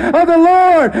presence of the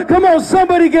Lord. Come on,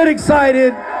 somebody get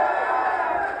excited.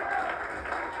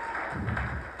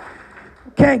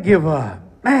 Can't give up.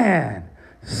 Man,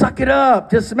 suck it up.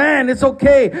 Just, man, it's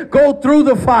okay. Go through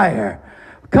the fire.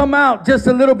 Come out just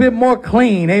a little bit more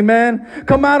clean. Amen.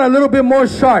 Come out a little bit more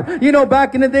sharp. You know,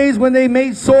 back in the days when they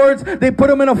made swords, they put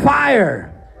them in a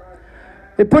fire.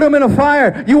 They put them in a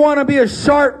fire. You want to be a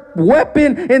sharp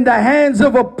weapon in the hands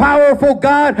of a powerful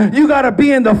God? You got to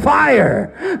be in the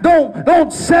fire.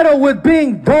 Don't settle with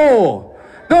being dull.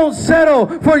 Don't settle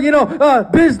for,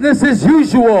 business as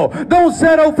usual. Don't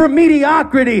settle for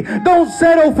mediocrity. Don't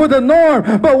settle for the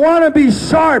norm, but want to be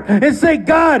sharp and say,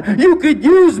 God, you could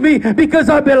use me because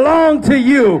I belong to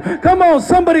you. Come on,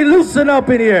 somebody loosen up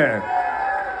in here.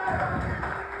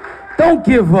 Don't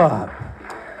give up.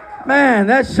 Man,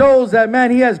 that shows that,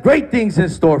 man, he has great things in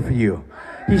store for you.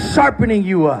 He's sharpening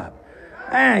you up.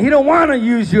 Man, he don't want to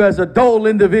use you as a dull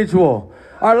individual.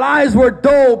 Our lives were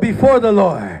dull before the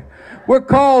Lord. We're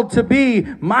called to be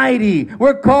mighty.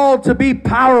 We're called to be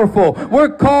powerful.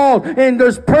 We're called, and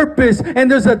there's purpose, and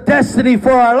there's a destiny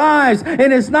for our lives.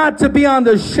 And it's not to be on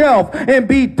the shelf and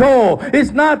be dull. It's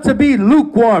not to be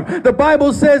lukewarm. The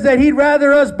Bible says that he'd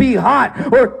rather us be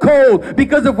hot or cold,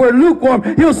 because if we're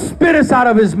lukewarm, he'll spit us out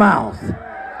of his mouth.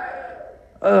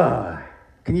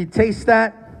 Can you taste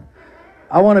that?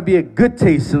 I want to be a good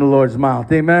taste in the Lord's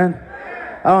mouth. Amen.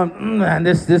 Man,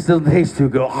 this doesn't taste too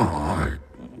good.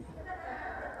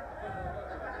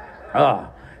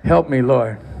 Help me,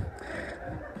 Lord.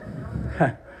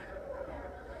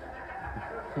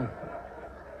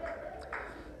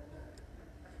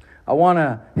 I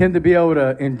want him to be able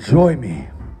to enjoy me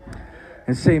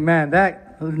and say, man,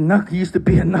 that knuckle used to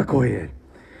be a knucklehead.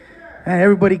 And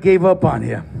everybody gave up on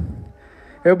him.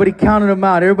 Everybody counted him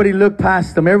out. Everybody looked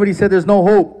past him. Everybody said there's no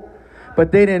hope.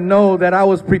 But they didn't know that I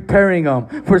was preparing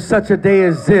him for such a day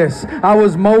as this. I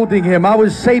was molding him. I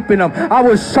was shaping him. I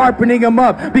was sharpening him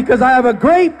up because I have a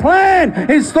great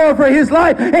plan in store for his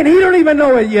life, and he don't even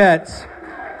know it yet.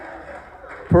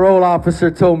 Parole officer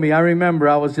told me, I remember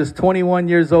I was just 21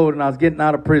 years old and I was getting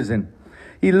out of prison.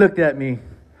 He looked at me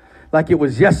like it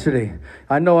was yesterday.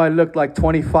 I know I looked like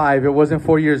 25. It wasn't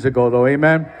 4 years ago though.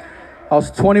 Amen. I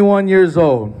was 21 years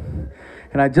old.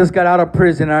 And I just got out of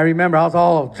prison. I remember I was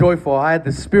all joyful. I had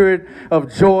the spirit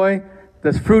of joy,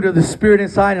 the fruit of the Spirit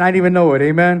inside, and I didn't even know it.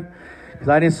 Amen. Because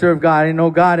I didn't serve God. I didn't know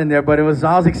God in there, but I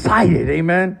was excited.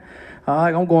 Amen.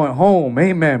 I'm going home.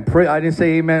 Amen. Pray. I didn't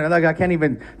say amen. Like I can't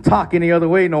even talk any other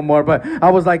way no more. But I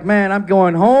was like, man, I'm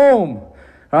going home. All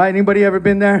right. Anybody ever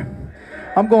been there?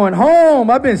 I'm going home.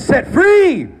 I've been set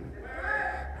free. All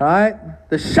right.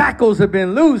 The shackles have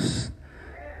been loose.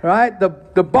 Right? The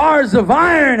bars of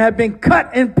iron have been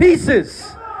cut in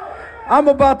pieces. I'm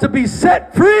about to be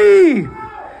set free.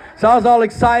 So I was all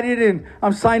excited, and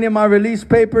I'm signing my release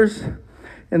papers.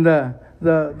 And the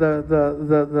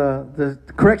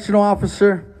correctional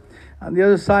officer on the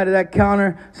other side of that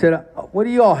counter said, what are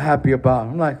you all happy about?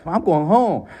 I'm like, I'm going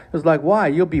home. It was like, why?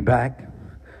 You'll be back.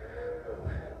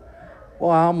 Well,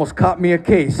 I almost caught me a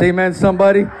case. Amen,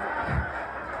 somebody?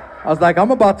 I was like, I'm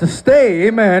about to stay.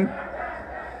 Amen.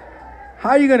 How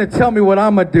are you going to tell me what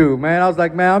I'm going to do, man? I was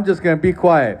like, man, I'm just going to be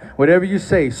quiet. Whatever you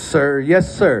say, sir.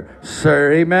 Yes, sir.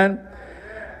 Sir, amen.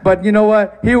 But you know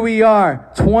what? Here we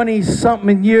are,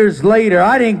 20-something years later.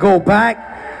 I didn't go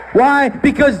back. Why?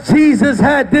 Because Jesus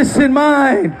had this in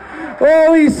mind.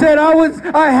 Oh, he said,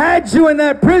 I had you in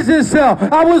that prison cell.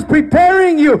 I was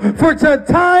preparing you for a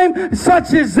time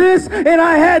such as this, and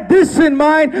I had this in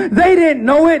mind. They didn't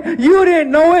know it. You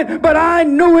didn't know it, but I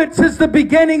knew it since the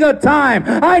beginning of time.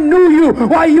 I knew you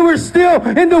while you were still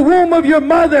in the womb of your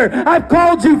mother. I've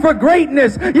called you for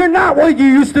greatness. You're not what you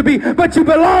used to be, but you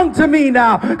belong to me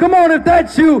now. Come on, if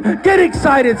that's you, get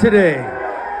excited today.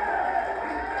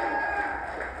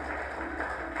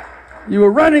 You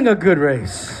were running a good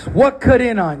race. What cut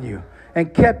in on you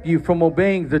and kept you from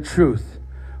obeying the truth?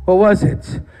 What was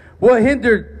it? What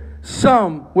hindered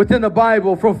some within the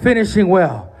Bible from finishing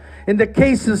well? In the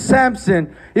case of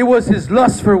Samson, it was his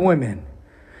lust for women.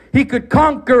 He could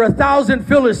conquer 1,000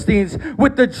 Philistines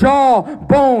with the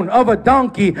jawbone of a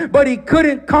donkey, but he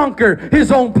couldn't conquer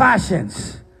his own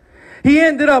passions. He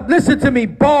ended up, listen to me,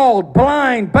 bald,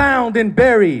 blind, bound, and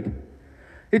buried.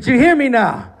 Did you hear me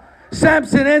now?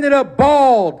 Samson ended up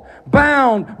bald,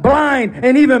 bound, blind,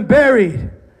 and even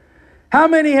buried. How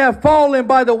many have fallen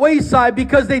by the wayside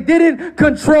because they didn't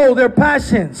control their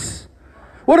passions?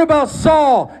 What about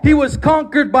Saul? He was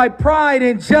conquered by pride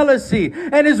and jealousy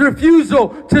and his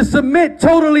refusal to submit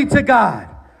totally to God.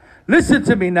 Listen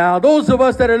to me now. Those of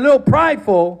us that are a little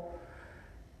prideful,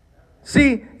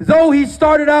 see, though he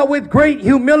started out with great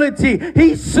humility,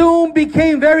 he soon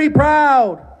became very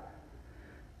proud.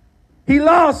 He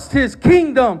lost his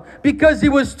kingdom because he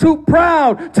was too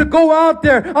proud to go out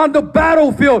there on the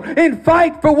battlefield and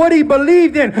fight for what he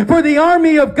believed in, for the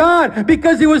army of God,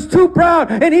 because he was too proud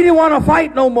and he didn't want to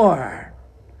fight no more.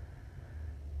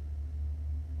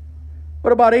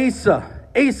 What about Asa?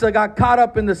 Asa got caught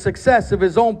up in the success of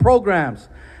his own programs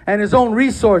and his own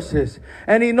resources,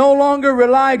 and he no longer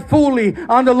relied fully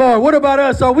on the Lord. What about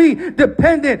us? Are we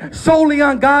dependent solely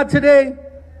on God today?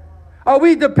 Are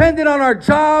we dependent on our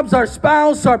jobs, our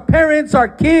spouse, our parents, our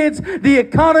kids, the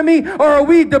economy, or are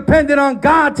we dependent on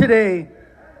God today?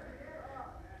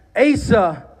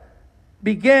 Asa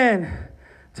began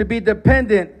to be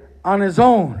dependent on his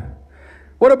own.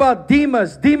 What about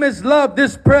Demas? Demas loved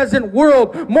this present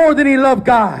world more than he loved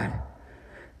God.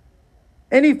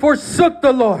 And he forsook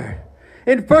the Lord.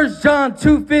 In 1 John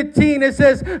 2:15 it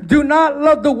says, do not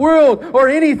love the world or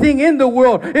anything in the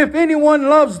world. If anyone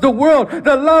loves the world,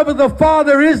 the love of the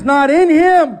Father is not in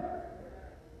him.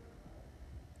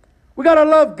 We got to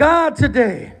love God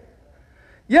today.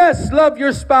 Yes, love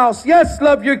your spouse. Yes,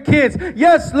 love your kids.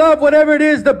 Yes, love whatever it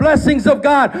is, the blessings of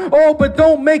God. Oh, but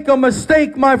don't make a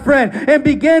mistake, my friend, and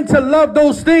begin to love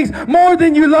those things more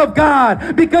than you love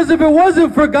God. Because if it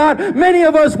wasn't for God, many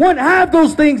of us wouldn't have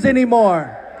those things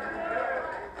anymore.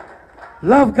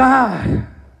 Love God.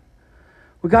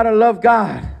 We got to love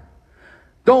God.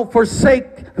 Don't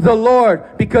forsake the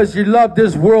Lord because you love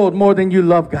this world more than you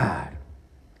love God.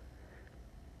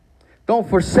 Don't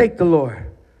forsake the Lord.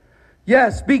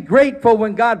 Yes, be grateful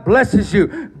when God blesses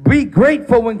you. Be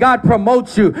grateful when God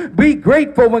promotes you. Be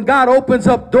grateful when God opens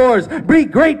up doors. Be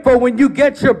grateful when you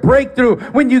get your breakthrough,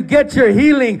 when you get your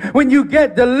healing, when you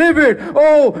get delivered.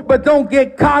 Oh, but don't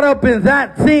get caught up in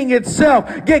that thing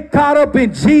itself. Get caught up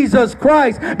in Jesus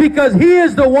Christ, because He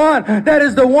is the one that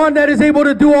is able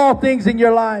to do all things in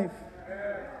your life.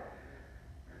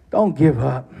 Don't give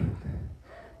up.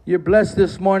 You're blessed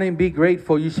this morning. Be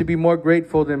grateful. You should be more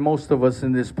grateful than most of us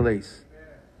in this place.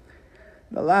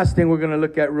 The last thing we're going to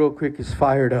look at real quick is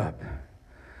fired up.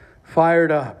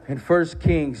 Fired up. In 1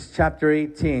 Kings chapter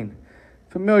 18.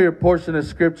 Familiar portion of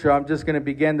scripture. I'm just going to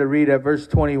begin to read at verse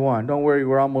 21. Don't worry,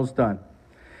 we're almost done.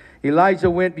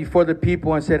 Elijah went before the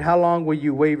people and said, how long will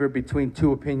you waver between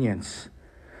two opinions?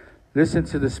 Listen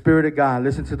to the Spirit of God.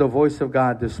 Listen to the voice of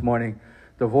God this morning.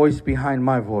 The voice behind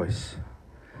my voice.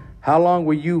 How long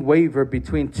will you waver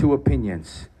between two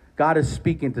opinions? God is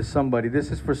speaking to somebody. This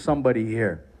is for somebody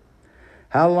here.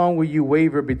 How long will you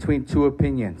waver between two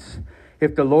opinions?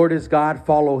 If the Lord is God,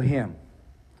 follow Him.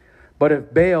 But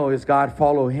if Baal is God,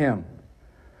 follow him.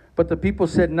 But the people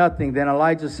said nothing. Then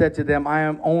Elijah said to them, I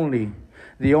am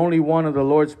the only one of the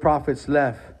Lord's prophets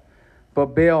left.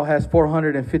 But Baal has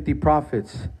 450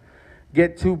 prophets.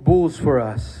 Get 2 bulls for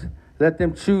us. Let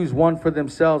them choose one for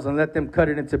themselves, and let them cut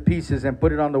it into pieces and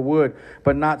put it on the wood,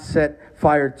 but not set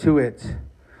fire to it.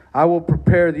 I will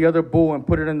prepare the other bull and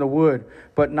put it in the wood,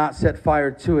 but not set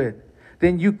fire to it.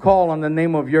 Then you call on the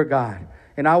name of your God,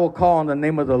 and I will call on the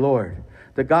name of the Lord.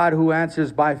 The God who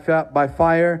answers by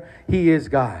fire, He is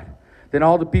God. Then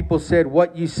all the people said,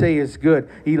 what you say is good.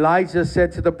 Elijah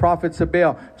said to the prophets of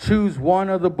Baal, choose one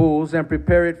of the bulls and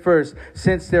prepare it first,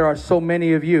 since there are so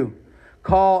many of you.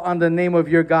 call on the name of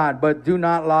your God, but do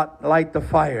not light the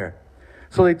fire.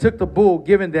 So they took the bull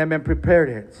given them and prepared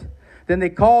it. Then they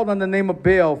called on the name of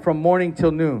Baal from morning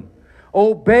till noon.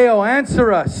 O Baal,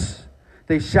 answer us.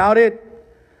 They shouted,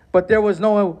 but there was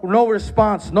no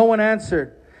response. No one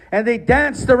answered. And they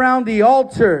danced around the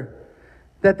altar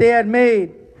that they had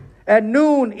made. At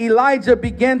noon, Elijah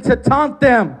began to taunt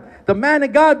them. The man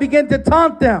of God began to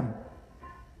taunt them.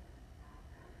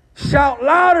 Shout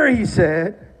louder, he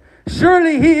said.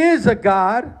 Surely he is a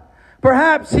God.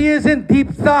 Perhaps he is in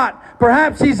deep thought.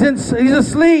 Perhaps he's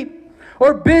asleep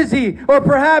or busy, or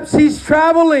perhaps he's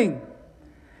traveling.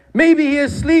 Maybe he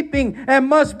is sleeping and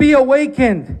must be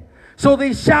awakened. So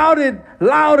they shouted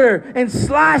louder and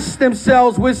slashed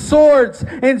themselves with swords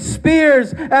and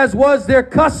spears, as was their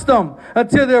custom,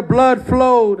 until their blood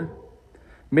flowed.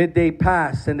 Midday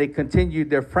passed, and they continued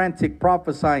their frantic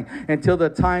prophesying until the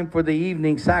time for the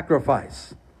evening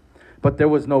sacrifice. But there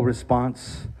was no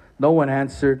response. No one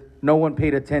answered. No one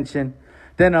paid attention.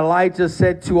 Then Elijah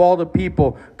said to all the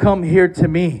people, "Come here to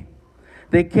me."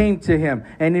 They came to him,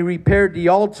 and he repaired the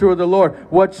altar of the Lord,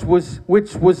 which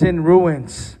was in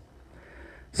ruins.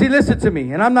 See, listen to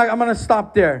me, and I'm going to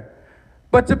stop there.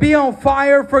 But to be on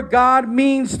fire for God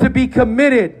means to be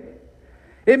committed.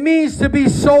 It means to be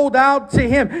sold out to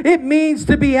him. It means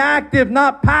to be active,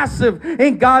 not passive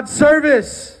in God's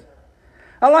service.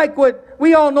 I like what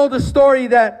we all know, the story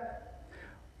that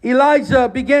Elijah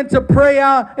began to pray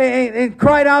out and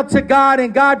cried out to God,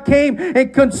 and God came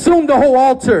and consumed the whole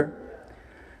altar.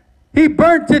 He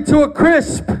burnt it to a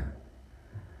crisp.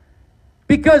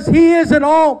 Because he is an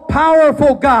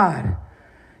all-powerful God.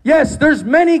 Yes, there's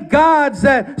many gods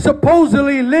that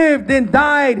supposedly lived and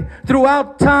died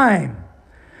throughout time.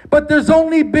 But there's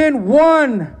only been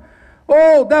one,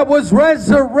 that was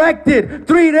resurrected.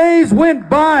 3 days went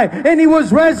by and he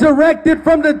was resurrected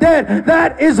from the dead.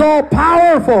 That is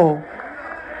all-powerful.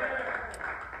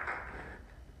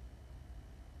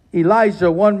 Elijah,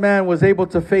 one man, was able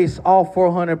to face all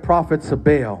 400 prophets of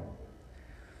Baal.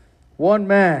 One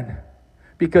man,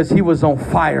 because he was on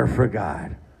fire for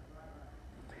God.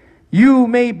 You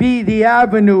may be the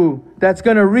avenue that's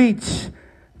going to reach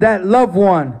that loved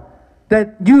one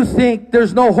that you think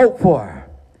there's no hope for.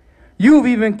 You've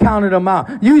even counted them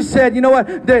out. You said, you know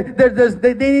what,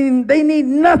 they need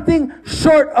nothing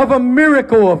short of a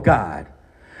miracle of God.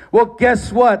 Well,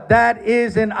 guess what? That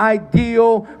is an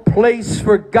ideal place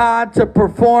for God to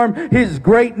perform his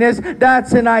greatness.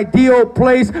 That's an ideal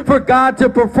place for God to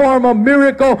perform a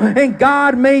miracle. And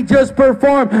God may just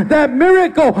perform that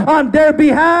miracle on their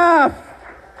behalf.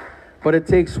 But it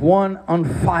takes one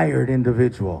unfired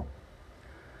individual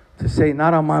to say,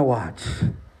 not on my watch.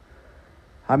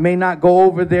 I may not go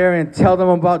over there and tell them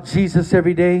about Jesus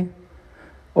every day.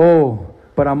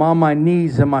 But I'm on my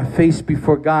knees and my face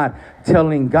before God,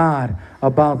 telling God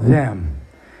about them.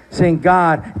 Saying,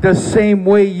 God, the same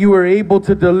way you were able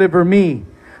to deliver me,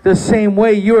 the same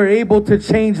way you were able to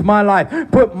change my life,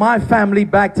 put my family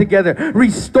back together,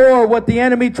 restore what the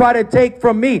enemy tried to take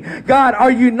from me. God,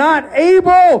 are you not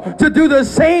able to do the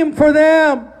same for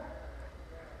them?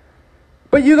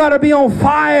 But you got to be on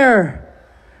fire.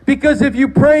 Because if you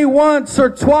pray once or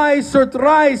twice or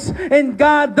thrice and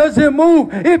God doesn't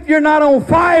move, if you're not on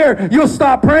fire, you'll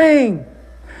stop praying.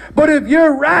 But if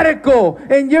you're radical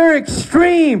and you're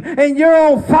extreme and you're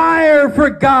on fire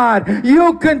for God,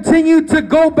 you'll continue to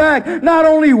go back not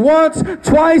only once,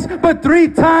 twice, but 3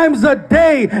 times a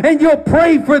day. And you'll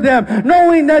pray for them,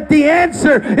 knowing that the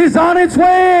answer is on its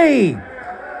way.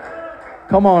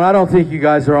 Come on, I don't think you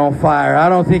guys are on fire. I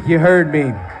don't think you heard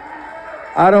me.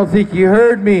 I don't think you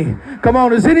heard me. Come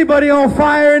on, is anybody on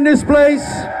fire in this place?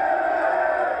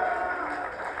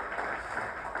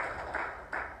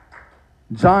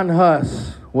 John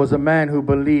Huss was a man who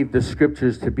believed the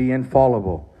scriptures to be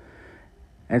infallible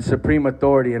and supreme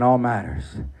authority in all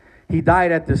matters. He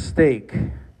died at the stake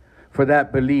for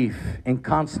that belief in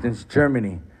Constance,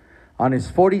 Germany, on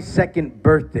his 42nd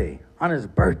birthday,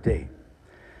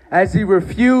 As he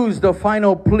refused the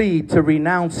final plea to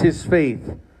renounce his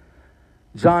faith,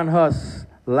 John Huss'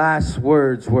 last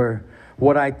words were,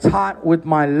 "What I taught with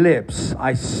my lips,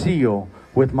 I seal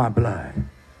with my blood."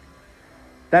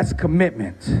 That's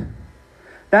commitment.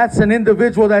 That's an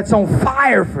individual that's on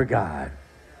fire for God.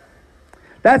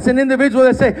 That's an individual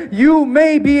that says, you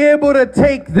may be able to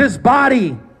take this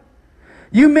body.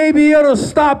 You may be able to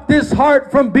stop this heart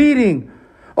from beating.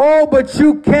 But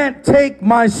you can't take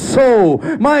my soul.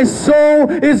 My soul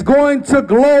is going to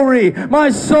glory. My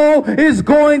soul is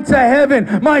going to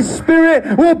heaven. My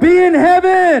spirit will be in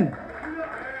heaven.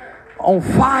 On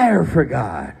fire for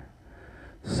God.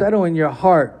 Settle in your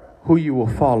heart who you will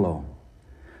follow.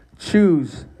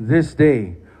 Choose this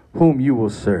day whom you will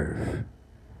serve.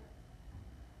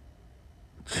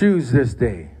 Choose this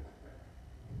day.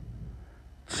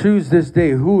 Choose this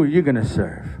day who are you going to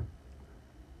serve.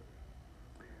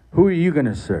 Who are you going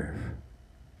to serve?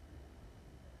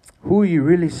 Who are you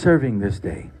really serving this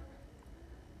day?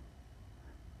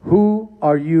 Who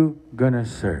are you going to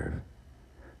serve?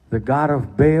 The God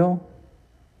of Baal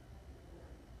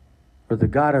or the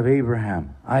God of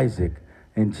Abraham, Isaac,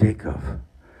 and Jacob?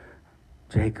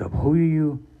 Jacob, who are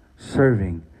you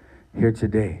serving here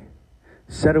today?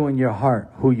 Settle in your heart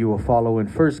who you will follow. In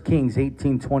 1 Kings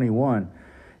 18:21,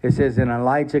 it says, and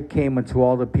Elijah came unto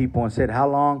all the people and said, How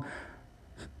long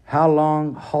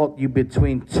halt you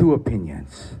between two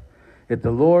opinions? If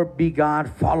the Lord be God,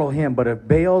 follow him. But if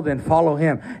Baal, then follow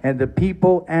him. And the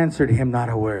people answered him not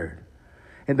a word.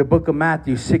 In the book of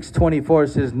Matthew 6:24, it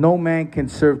says, no man can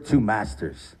serve two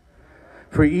masters.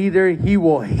 For either he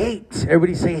will hate.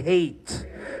 Everybody say hate.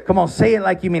 Come on, say it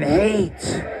like you mean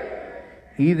hate.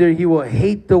 Either he will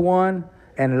hate the one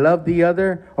and love the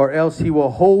other, or else he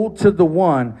will hold to the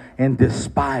one and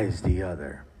despise the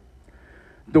other.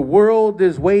 The world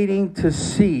is waiting to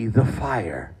see the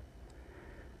fire.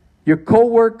 Your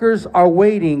co-workers are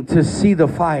waiting to see the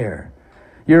fire.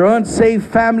 Your unsaved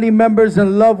family members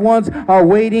and loved ones are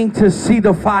waiting to see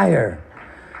the fire.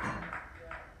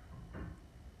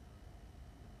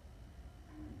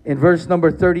 In verse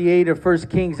number 38 of 1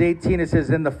 Kings 18, it says,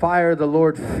 then the fire of the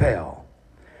Lord fell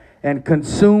and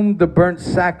consumed the burnt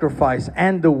sacrifice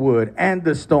and the wood and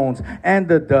the stones and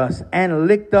the dust and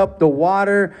licked up the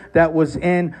water that was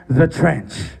in the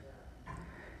trench.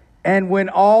 And when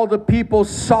all the people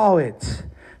saw it,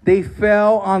 they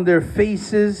fell on their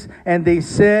faces and they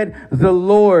said, the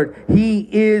Lord, he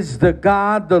is the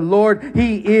God. The Lord,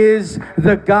 he is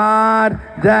the God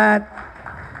that...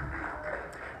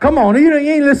 Come on, you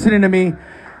ain't listening to me.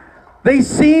 They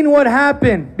seen what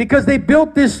happened because they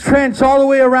built this trench all the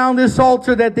way around this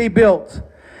altar that they built.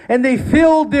 And they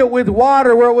filled it with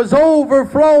water where it was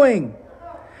overflowing.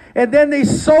 And then they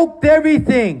soaked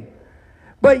everything.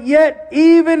 But yet,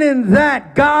 even in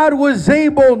that, God was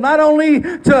able not only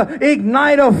to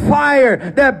ignite a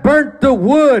fire that burnt the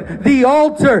wood, the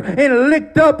altar, and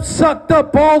licked up, sucked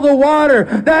up all the water.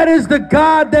 That is the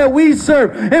God that we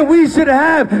serve. And we should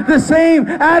have the same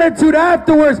attitude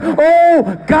afterwards.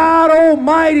 Oh, God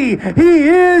Almighty, he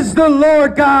is the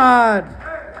Lord God.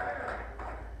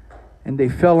 And they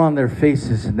fell on their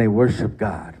faces and they worshiped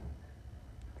God.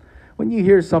 When you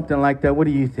hear something like that, what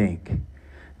do you think?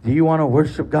 Do you want to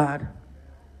worship God?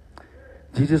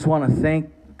 Do you just want to thank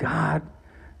God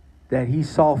that he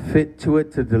saw fit to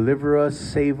it to deliver us,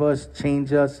 save us,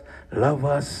 change us, love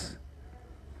us?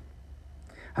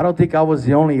 I don't think I was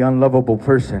the only unlovable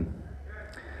person.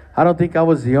 I don't think I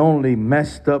was the only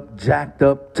messed up, jacked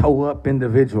up, toe up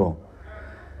individual.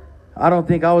 I don't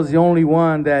think I was the only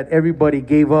one that everybody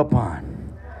gave up on.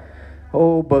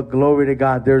 Oh, but glory to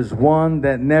God, there's one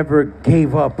that never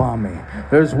gave up on me.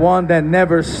 There's one that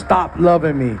never stopped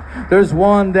loving me. There's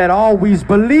one that always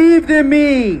believed in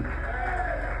me.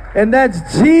 And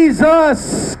that's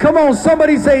Jesus. Come on,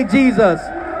 somebody say Jesus.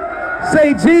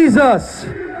 Say Jesus.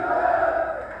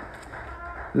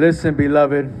 Listen,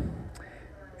 beloved.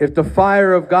 If the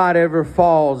fire of God ever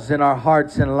falls in our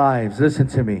hearts and lives, listen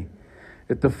to me.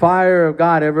 If the fire of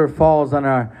God ever falls on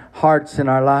our hearts and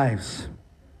our lives,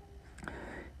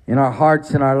 in our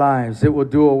hearts and our lives, it will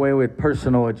do away with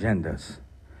personal agendas.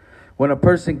 When a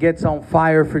person gets on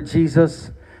fire for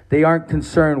Jesus, they aren't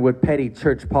concerned with petty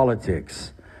church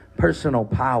politics, personal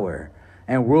power,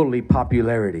 and worldly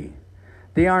popularity.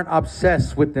 They aren't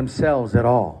obsessed with themselves at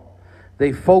all.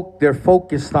 They're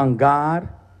focused on God.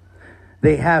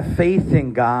 They have faith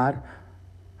in God.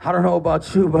 I don't know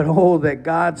about you, but oh, that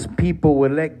God's people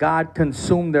would let God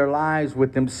consume their lives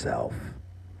with himself.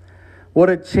 What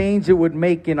a change it would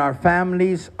make in our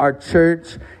families, our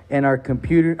church, and our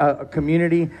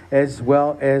community, as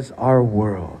well as our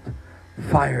world.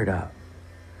 Fired up.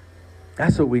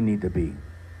 That's what we need to be.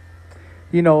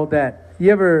 You know that,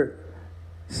 you ever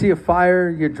see a fire,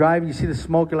 you drive, you see the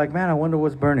smoke, you're like, man, I wonder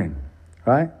what's burning,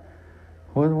 right?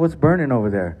 What's burning over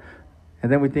there?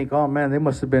 And then we think, oh man, there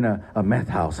must have been a meth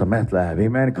house, a meth lab.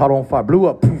 Amen. It caught on fire, blew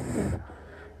up. Poof.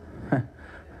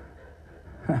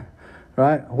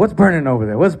 Right? What's burning over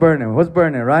there? What's burning? What's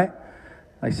burning, right?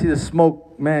 I see the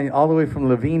smoke, man, all the way from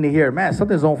Levine to here. Man,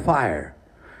 something's on fire,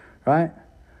 right?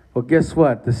 Well, guess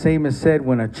what? The same is said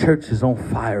when a church is on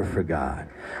fire for God.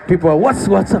 People are, what's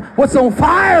on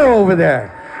fire over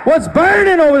there? What's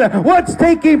burning over there? What's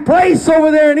taking place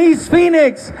over there in East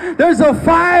Phoenix? There's a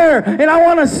fire, and I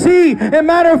want to see. As a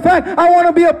matter of fact, I want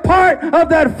to be a part of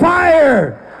that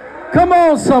fire. Come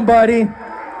on, somebody.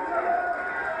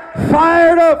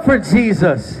 Fired up for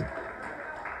Jesus.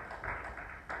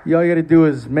 All you got to do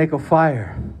is make a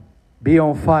fire. Be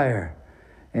on fire.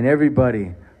 And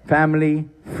everybody, family,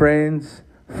 friends,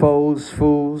 foes,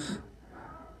 fools,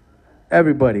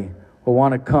 everybody will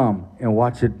want to come and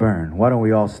watch it burn. Why don't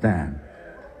we all stand?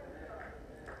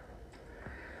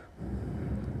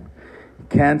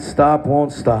 Can't stop,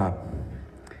 won't stop.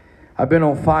 I've been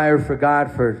on fire for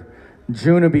God for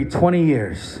June to be 20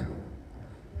 years.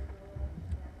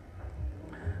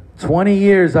 20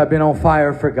 years I've been on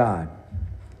fire for God.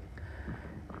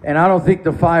 And I don't think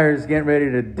the fire is getting ready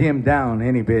to dim down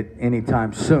any bit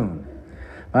anytime soon.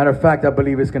 Matter of fact, I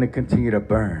believe it's going to continue to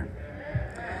burn.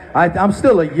 I'm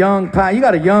still a young pastor. You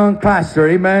got a young pastor,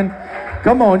 amen?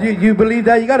 Come on, you believe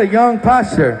that? You got a young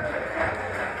pastor.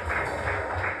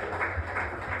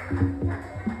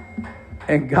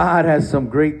 And God has some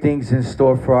great things in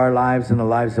store for our lives and the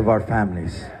lives of our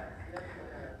families.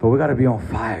 But we got to be on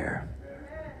fire.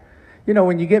 You know,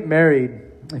 when you get married,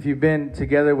 if you've been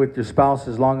together with your spouse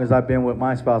as long as I've been with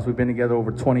my spouse, we've been together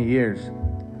over 20 years.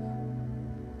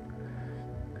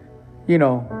 You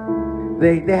know,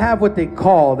 they have what they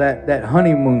call that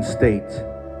honeymoon state.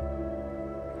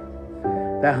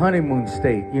 That honeymoon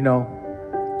state, you know.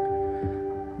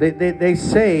 They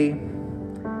say,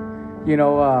 you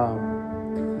know,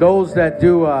 those that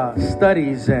do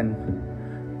studies and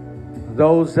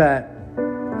those that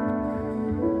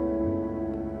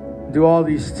do all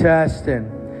these tests, and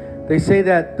they say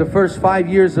that the first 5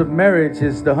 years of marriage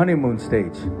is the honeymoon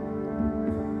stage.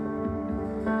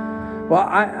 Well,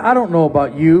 I don't know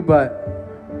about you, but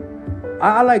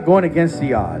I like going against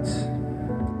the odds.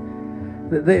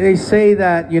 They say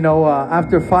that, you know,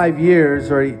 after 5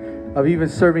 years of even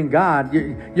serving God,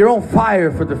 you're on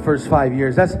fire for the first 5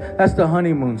 years. That's the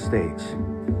honeymoon stage.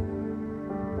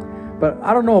 But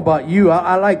I don't know about you.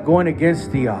 I like going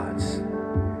against the odds.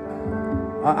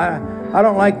 I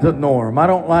don't like the norm. I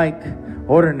don't like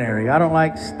ordinary. I don't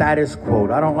like status quo.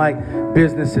 I don't like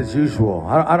business as usual.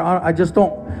 I just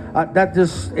don't. That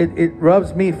just it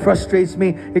rubs me, frustrates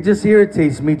me. It just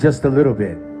irritates me just a little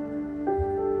bit.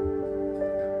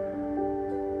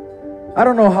 I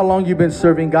don't know how long you've been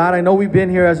serving God. I know we've been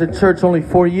here as a church only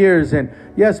 4 years, and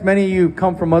yes, many of you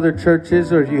come from other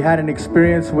churches, or you had an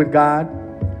experience with God,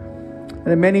 and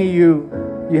then many of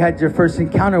you had your first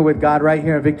encounter with God right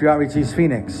here in Victory Outreach East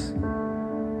Phoenix.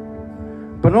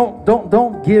 But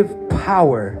don't give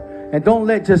power, and don't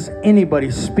let just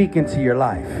anybody speak into your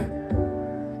life.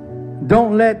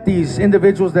 Don't let these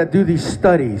individuals that do these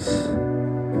studies,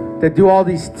 that do all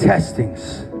these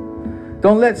testings,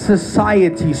 don't let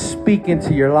society speak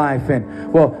into your life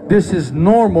and, well, this is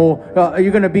normal.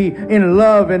 You're going to be in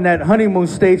love in that honeymoon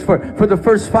stage for the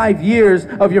first 5 years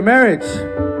of your marriage.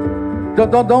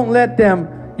 Don't let them,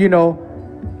 you know,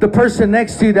 the person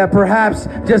next to you that perhaps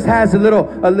just has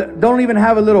don't even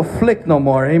have a little flick no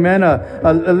more. Amen.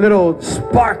 A little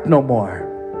spark no more.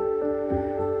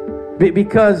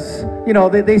 Because, you know,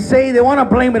 they say they want to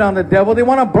blame it on the devil. They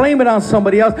want to blame it on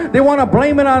somebody else. They want to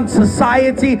blame it on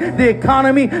society, the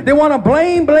economy. They want to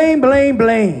blame.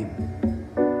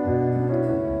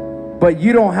 But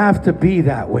you don't have to be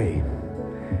that way.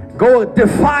 Go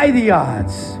defy the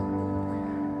odds.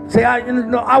 Say,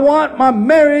 I want my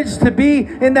marriage to be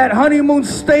in that honeymoon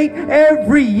state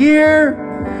every year,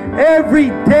 every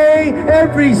day,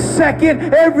 every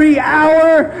second, every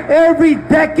hour, every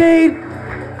decade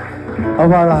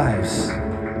of our lives.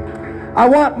 I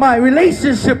want my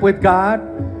relationship with God.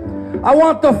 I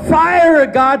want the fire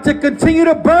of God to continue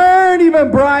to burn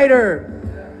even brighter.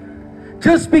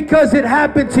 Just because it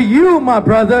happened to you, my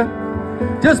brother,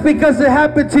 just because it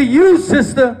happened to you,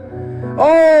 sister,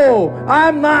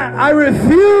 I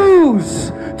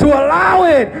refuse to allow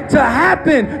it to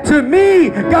happen to me.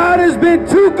 God has been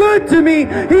too good to me.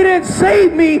 He didn't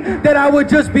save me that I would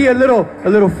just be a little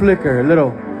flicker, a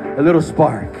little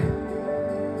spark.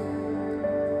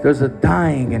 There's a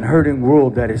dying and hurting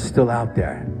world that is still out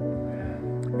there,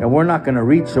 and we're not going to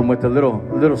reach them with a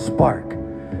little spark.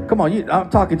 Come on, I'm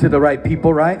talking to the right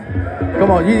people, right? Come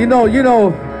on, you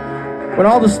know, when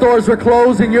all the stores were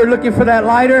closed and you're looking for that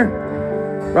lighter,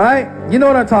 right? You know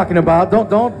what I'm talking about.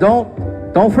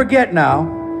 Don't forget now.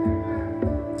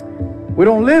 We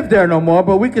don't live there no more,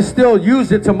 but we can still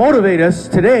use it to motivate us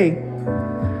today.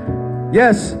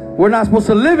 Yes, we're not supposed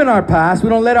to live in our past. We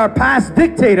don't let our past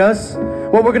dictate us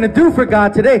what we're going to do for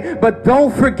God today. But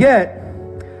don't forget,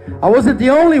 I wasn't the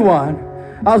only one.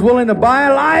 I was willing to buy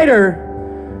a lighter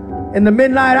in the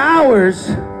midnight hours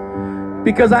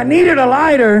because I needed a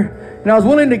lighter, and I was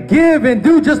willing to give and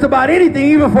do just about anything,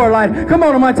 even for a lighter. Come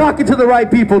on, am I talking to the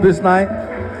right people this night?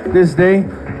 this day.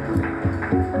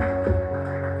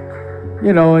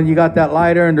 You know, and you got that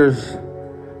lighter, and there's,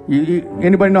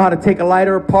 anybody know how to take a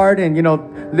lighter apart and, you know,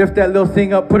 lift that little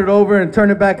thing up, put it over, and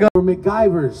turn it back up? We're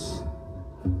MacGyvers.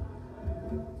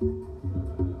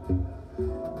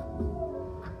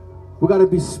 We got to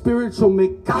be spiritual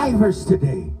MacGyvers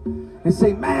today. And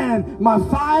say, man, my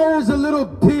fire's a little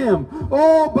dim.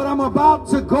 Oh, but I'm about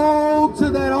to go to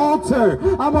that altar.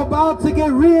 I'm about to get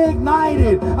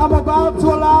reignited. I'm about to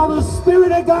allow the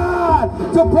Spirit of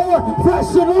God to pour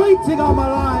fresh anointing on my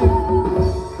life.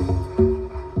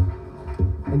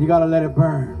 And you got to let it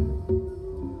burn.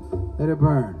 Let it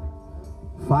burn.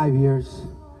 5 years,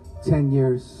 10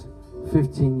 years,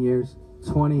 15 years,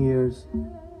 20 years.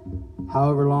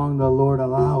 However long the Lord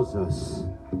allows us.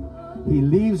 He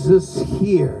leaves us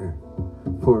here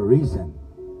for a reason.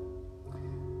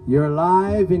 You're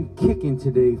alive and kicking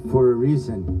today for a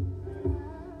reason.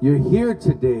 You're here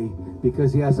today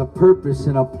because He has a purpose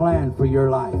and a plan for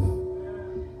your life.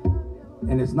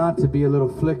 And it's not to be a little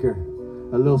flicker,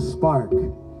 a little spark,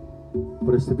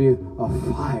 but it's to be a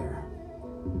fire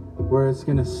where it's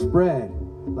going to spread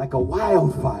like a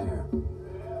wildfire.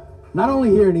 Not only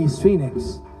here in East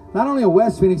Phoenix, not only in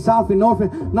West Phoenix, South Phoenix, North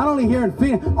Phoenix, not only here in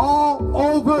Phoenix, all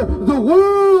over the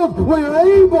world where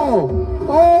you're able,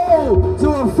 to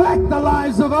affect the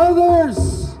lives of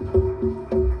others.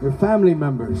 Your family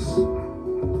members.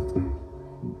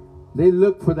 They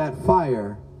look for that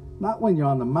fire, not when you're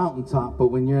on the mountaintop, but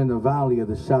when you're in the valley of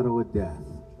the shadow of death.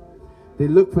 They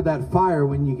look for that fire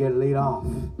when you get laid off.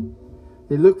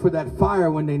 They look for that fire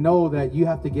when they know that you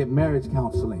have to get marriage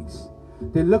counselings.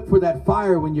 They look for that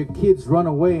fire when your kids run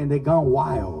away and they're gone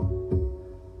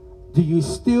wild. Do you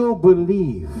still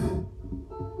believe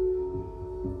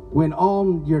when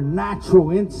all your natural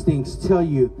instincts tell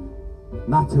you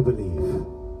not to believe?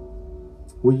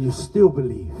 Will you still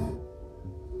believe?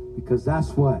 Because that's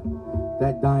what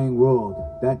that dying world,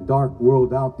 that dark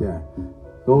world out there,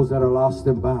 those that are lost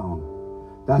and bound,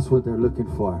 that's what they're looking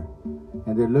for.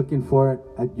 And they're looking for it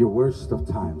at your worst of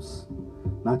times,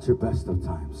 not your best of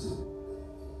times.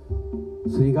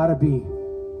 So you got to be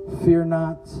fear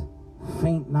not,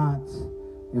 faint not,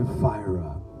 and fire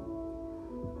up.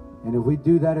 And if we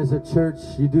do that as a church,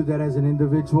 you do that as an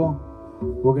individual,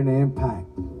 we're going to impact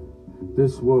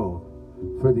this world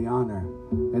for the honor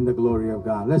and the glory of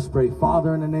God. Let's pray.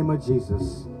 Father, in the name of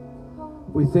Jesus,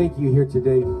 we thank you here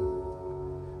today.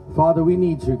 Father, we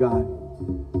need you, God.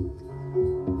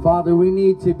 Father, we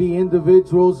need to be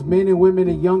individuals, men and women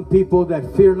and young people that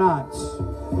fear not.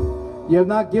 You have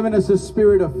not given us a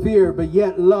spirit of fear, but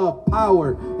yet love,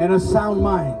 power, and a sound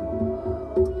mind.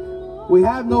 We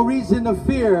have no reason to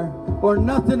fear or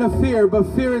nothing to fear but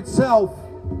fear itself.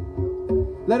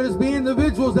 Let us be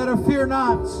individuals that are fear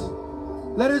not.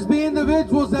 Let us be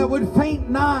individuals that would faint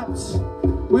not.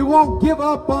 We won't give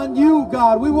up on you,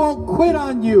 God. We won't quit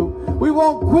on you. We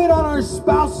won't quit on our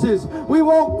spouses. We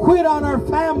won't quit on our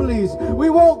families. We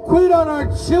won't quit on our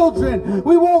children.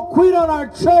 We won't quit on our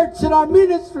church and our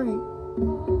ministry.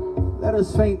 Let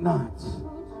us faint not.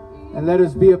 And let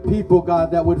us be a people,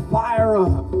 God, that would fire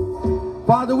up.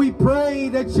 Father, we pray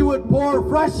that you would pour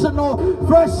fresh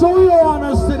oil on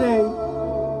us today.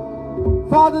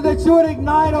 Father, that you would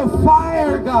ignite a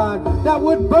fire, God, that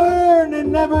would burn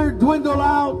and never dwindle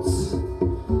out.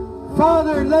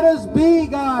 Father, let us be,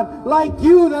 God, like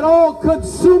you, that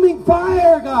all-consuming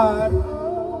fire, God.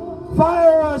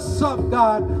 Fire us up,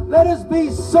 God. Let us be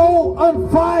so on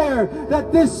fire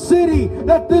that this city,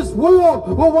 that this world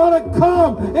will want to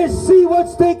come and see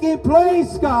what's taking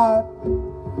place, God.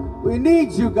 We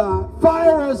need you, God.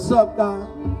 Fire us up, God.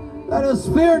 Let us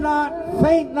fear not,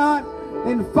 faint not,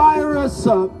 and fire us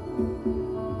up.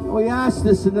 We ask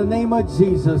this in the name of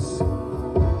Jesus.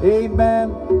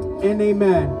 Amen and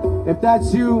amen. If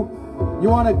that's you, you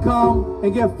want to come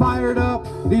and get fired up,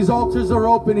 these altars are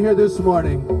open here this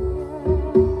morning.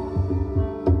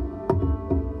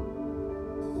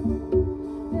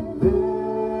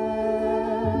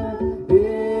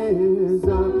 There is a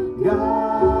God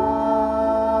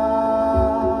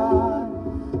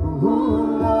who